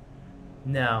 Yeah.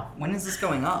 No. When is this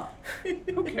going up?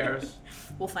 Who cares?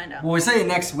 We'll find out. Well, we're saying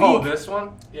next week. Oh, this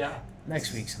one? Yeah.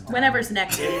 Next week sometime. Whenever's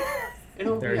next week.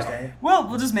 It'll be Thursday. Well,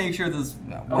 we'll just make sure this.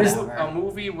 Whatever. A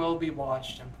movie will be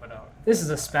watched and put out. This is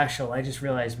a special. I just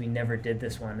realized we never did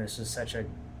this one. This was such a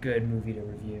good movie to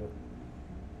review.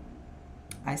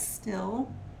 I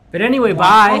still. But anyway, want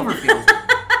bye. Cloverfield.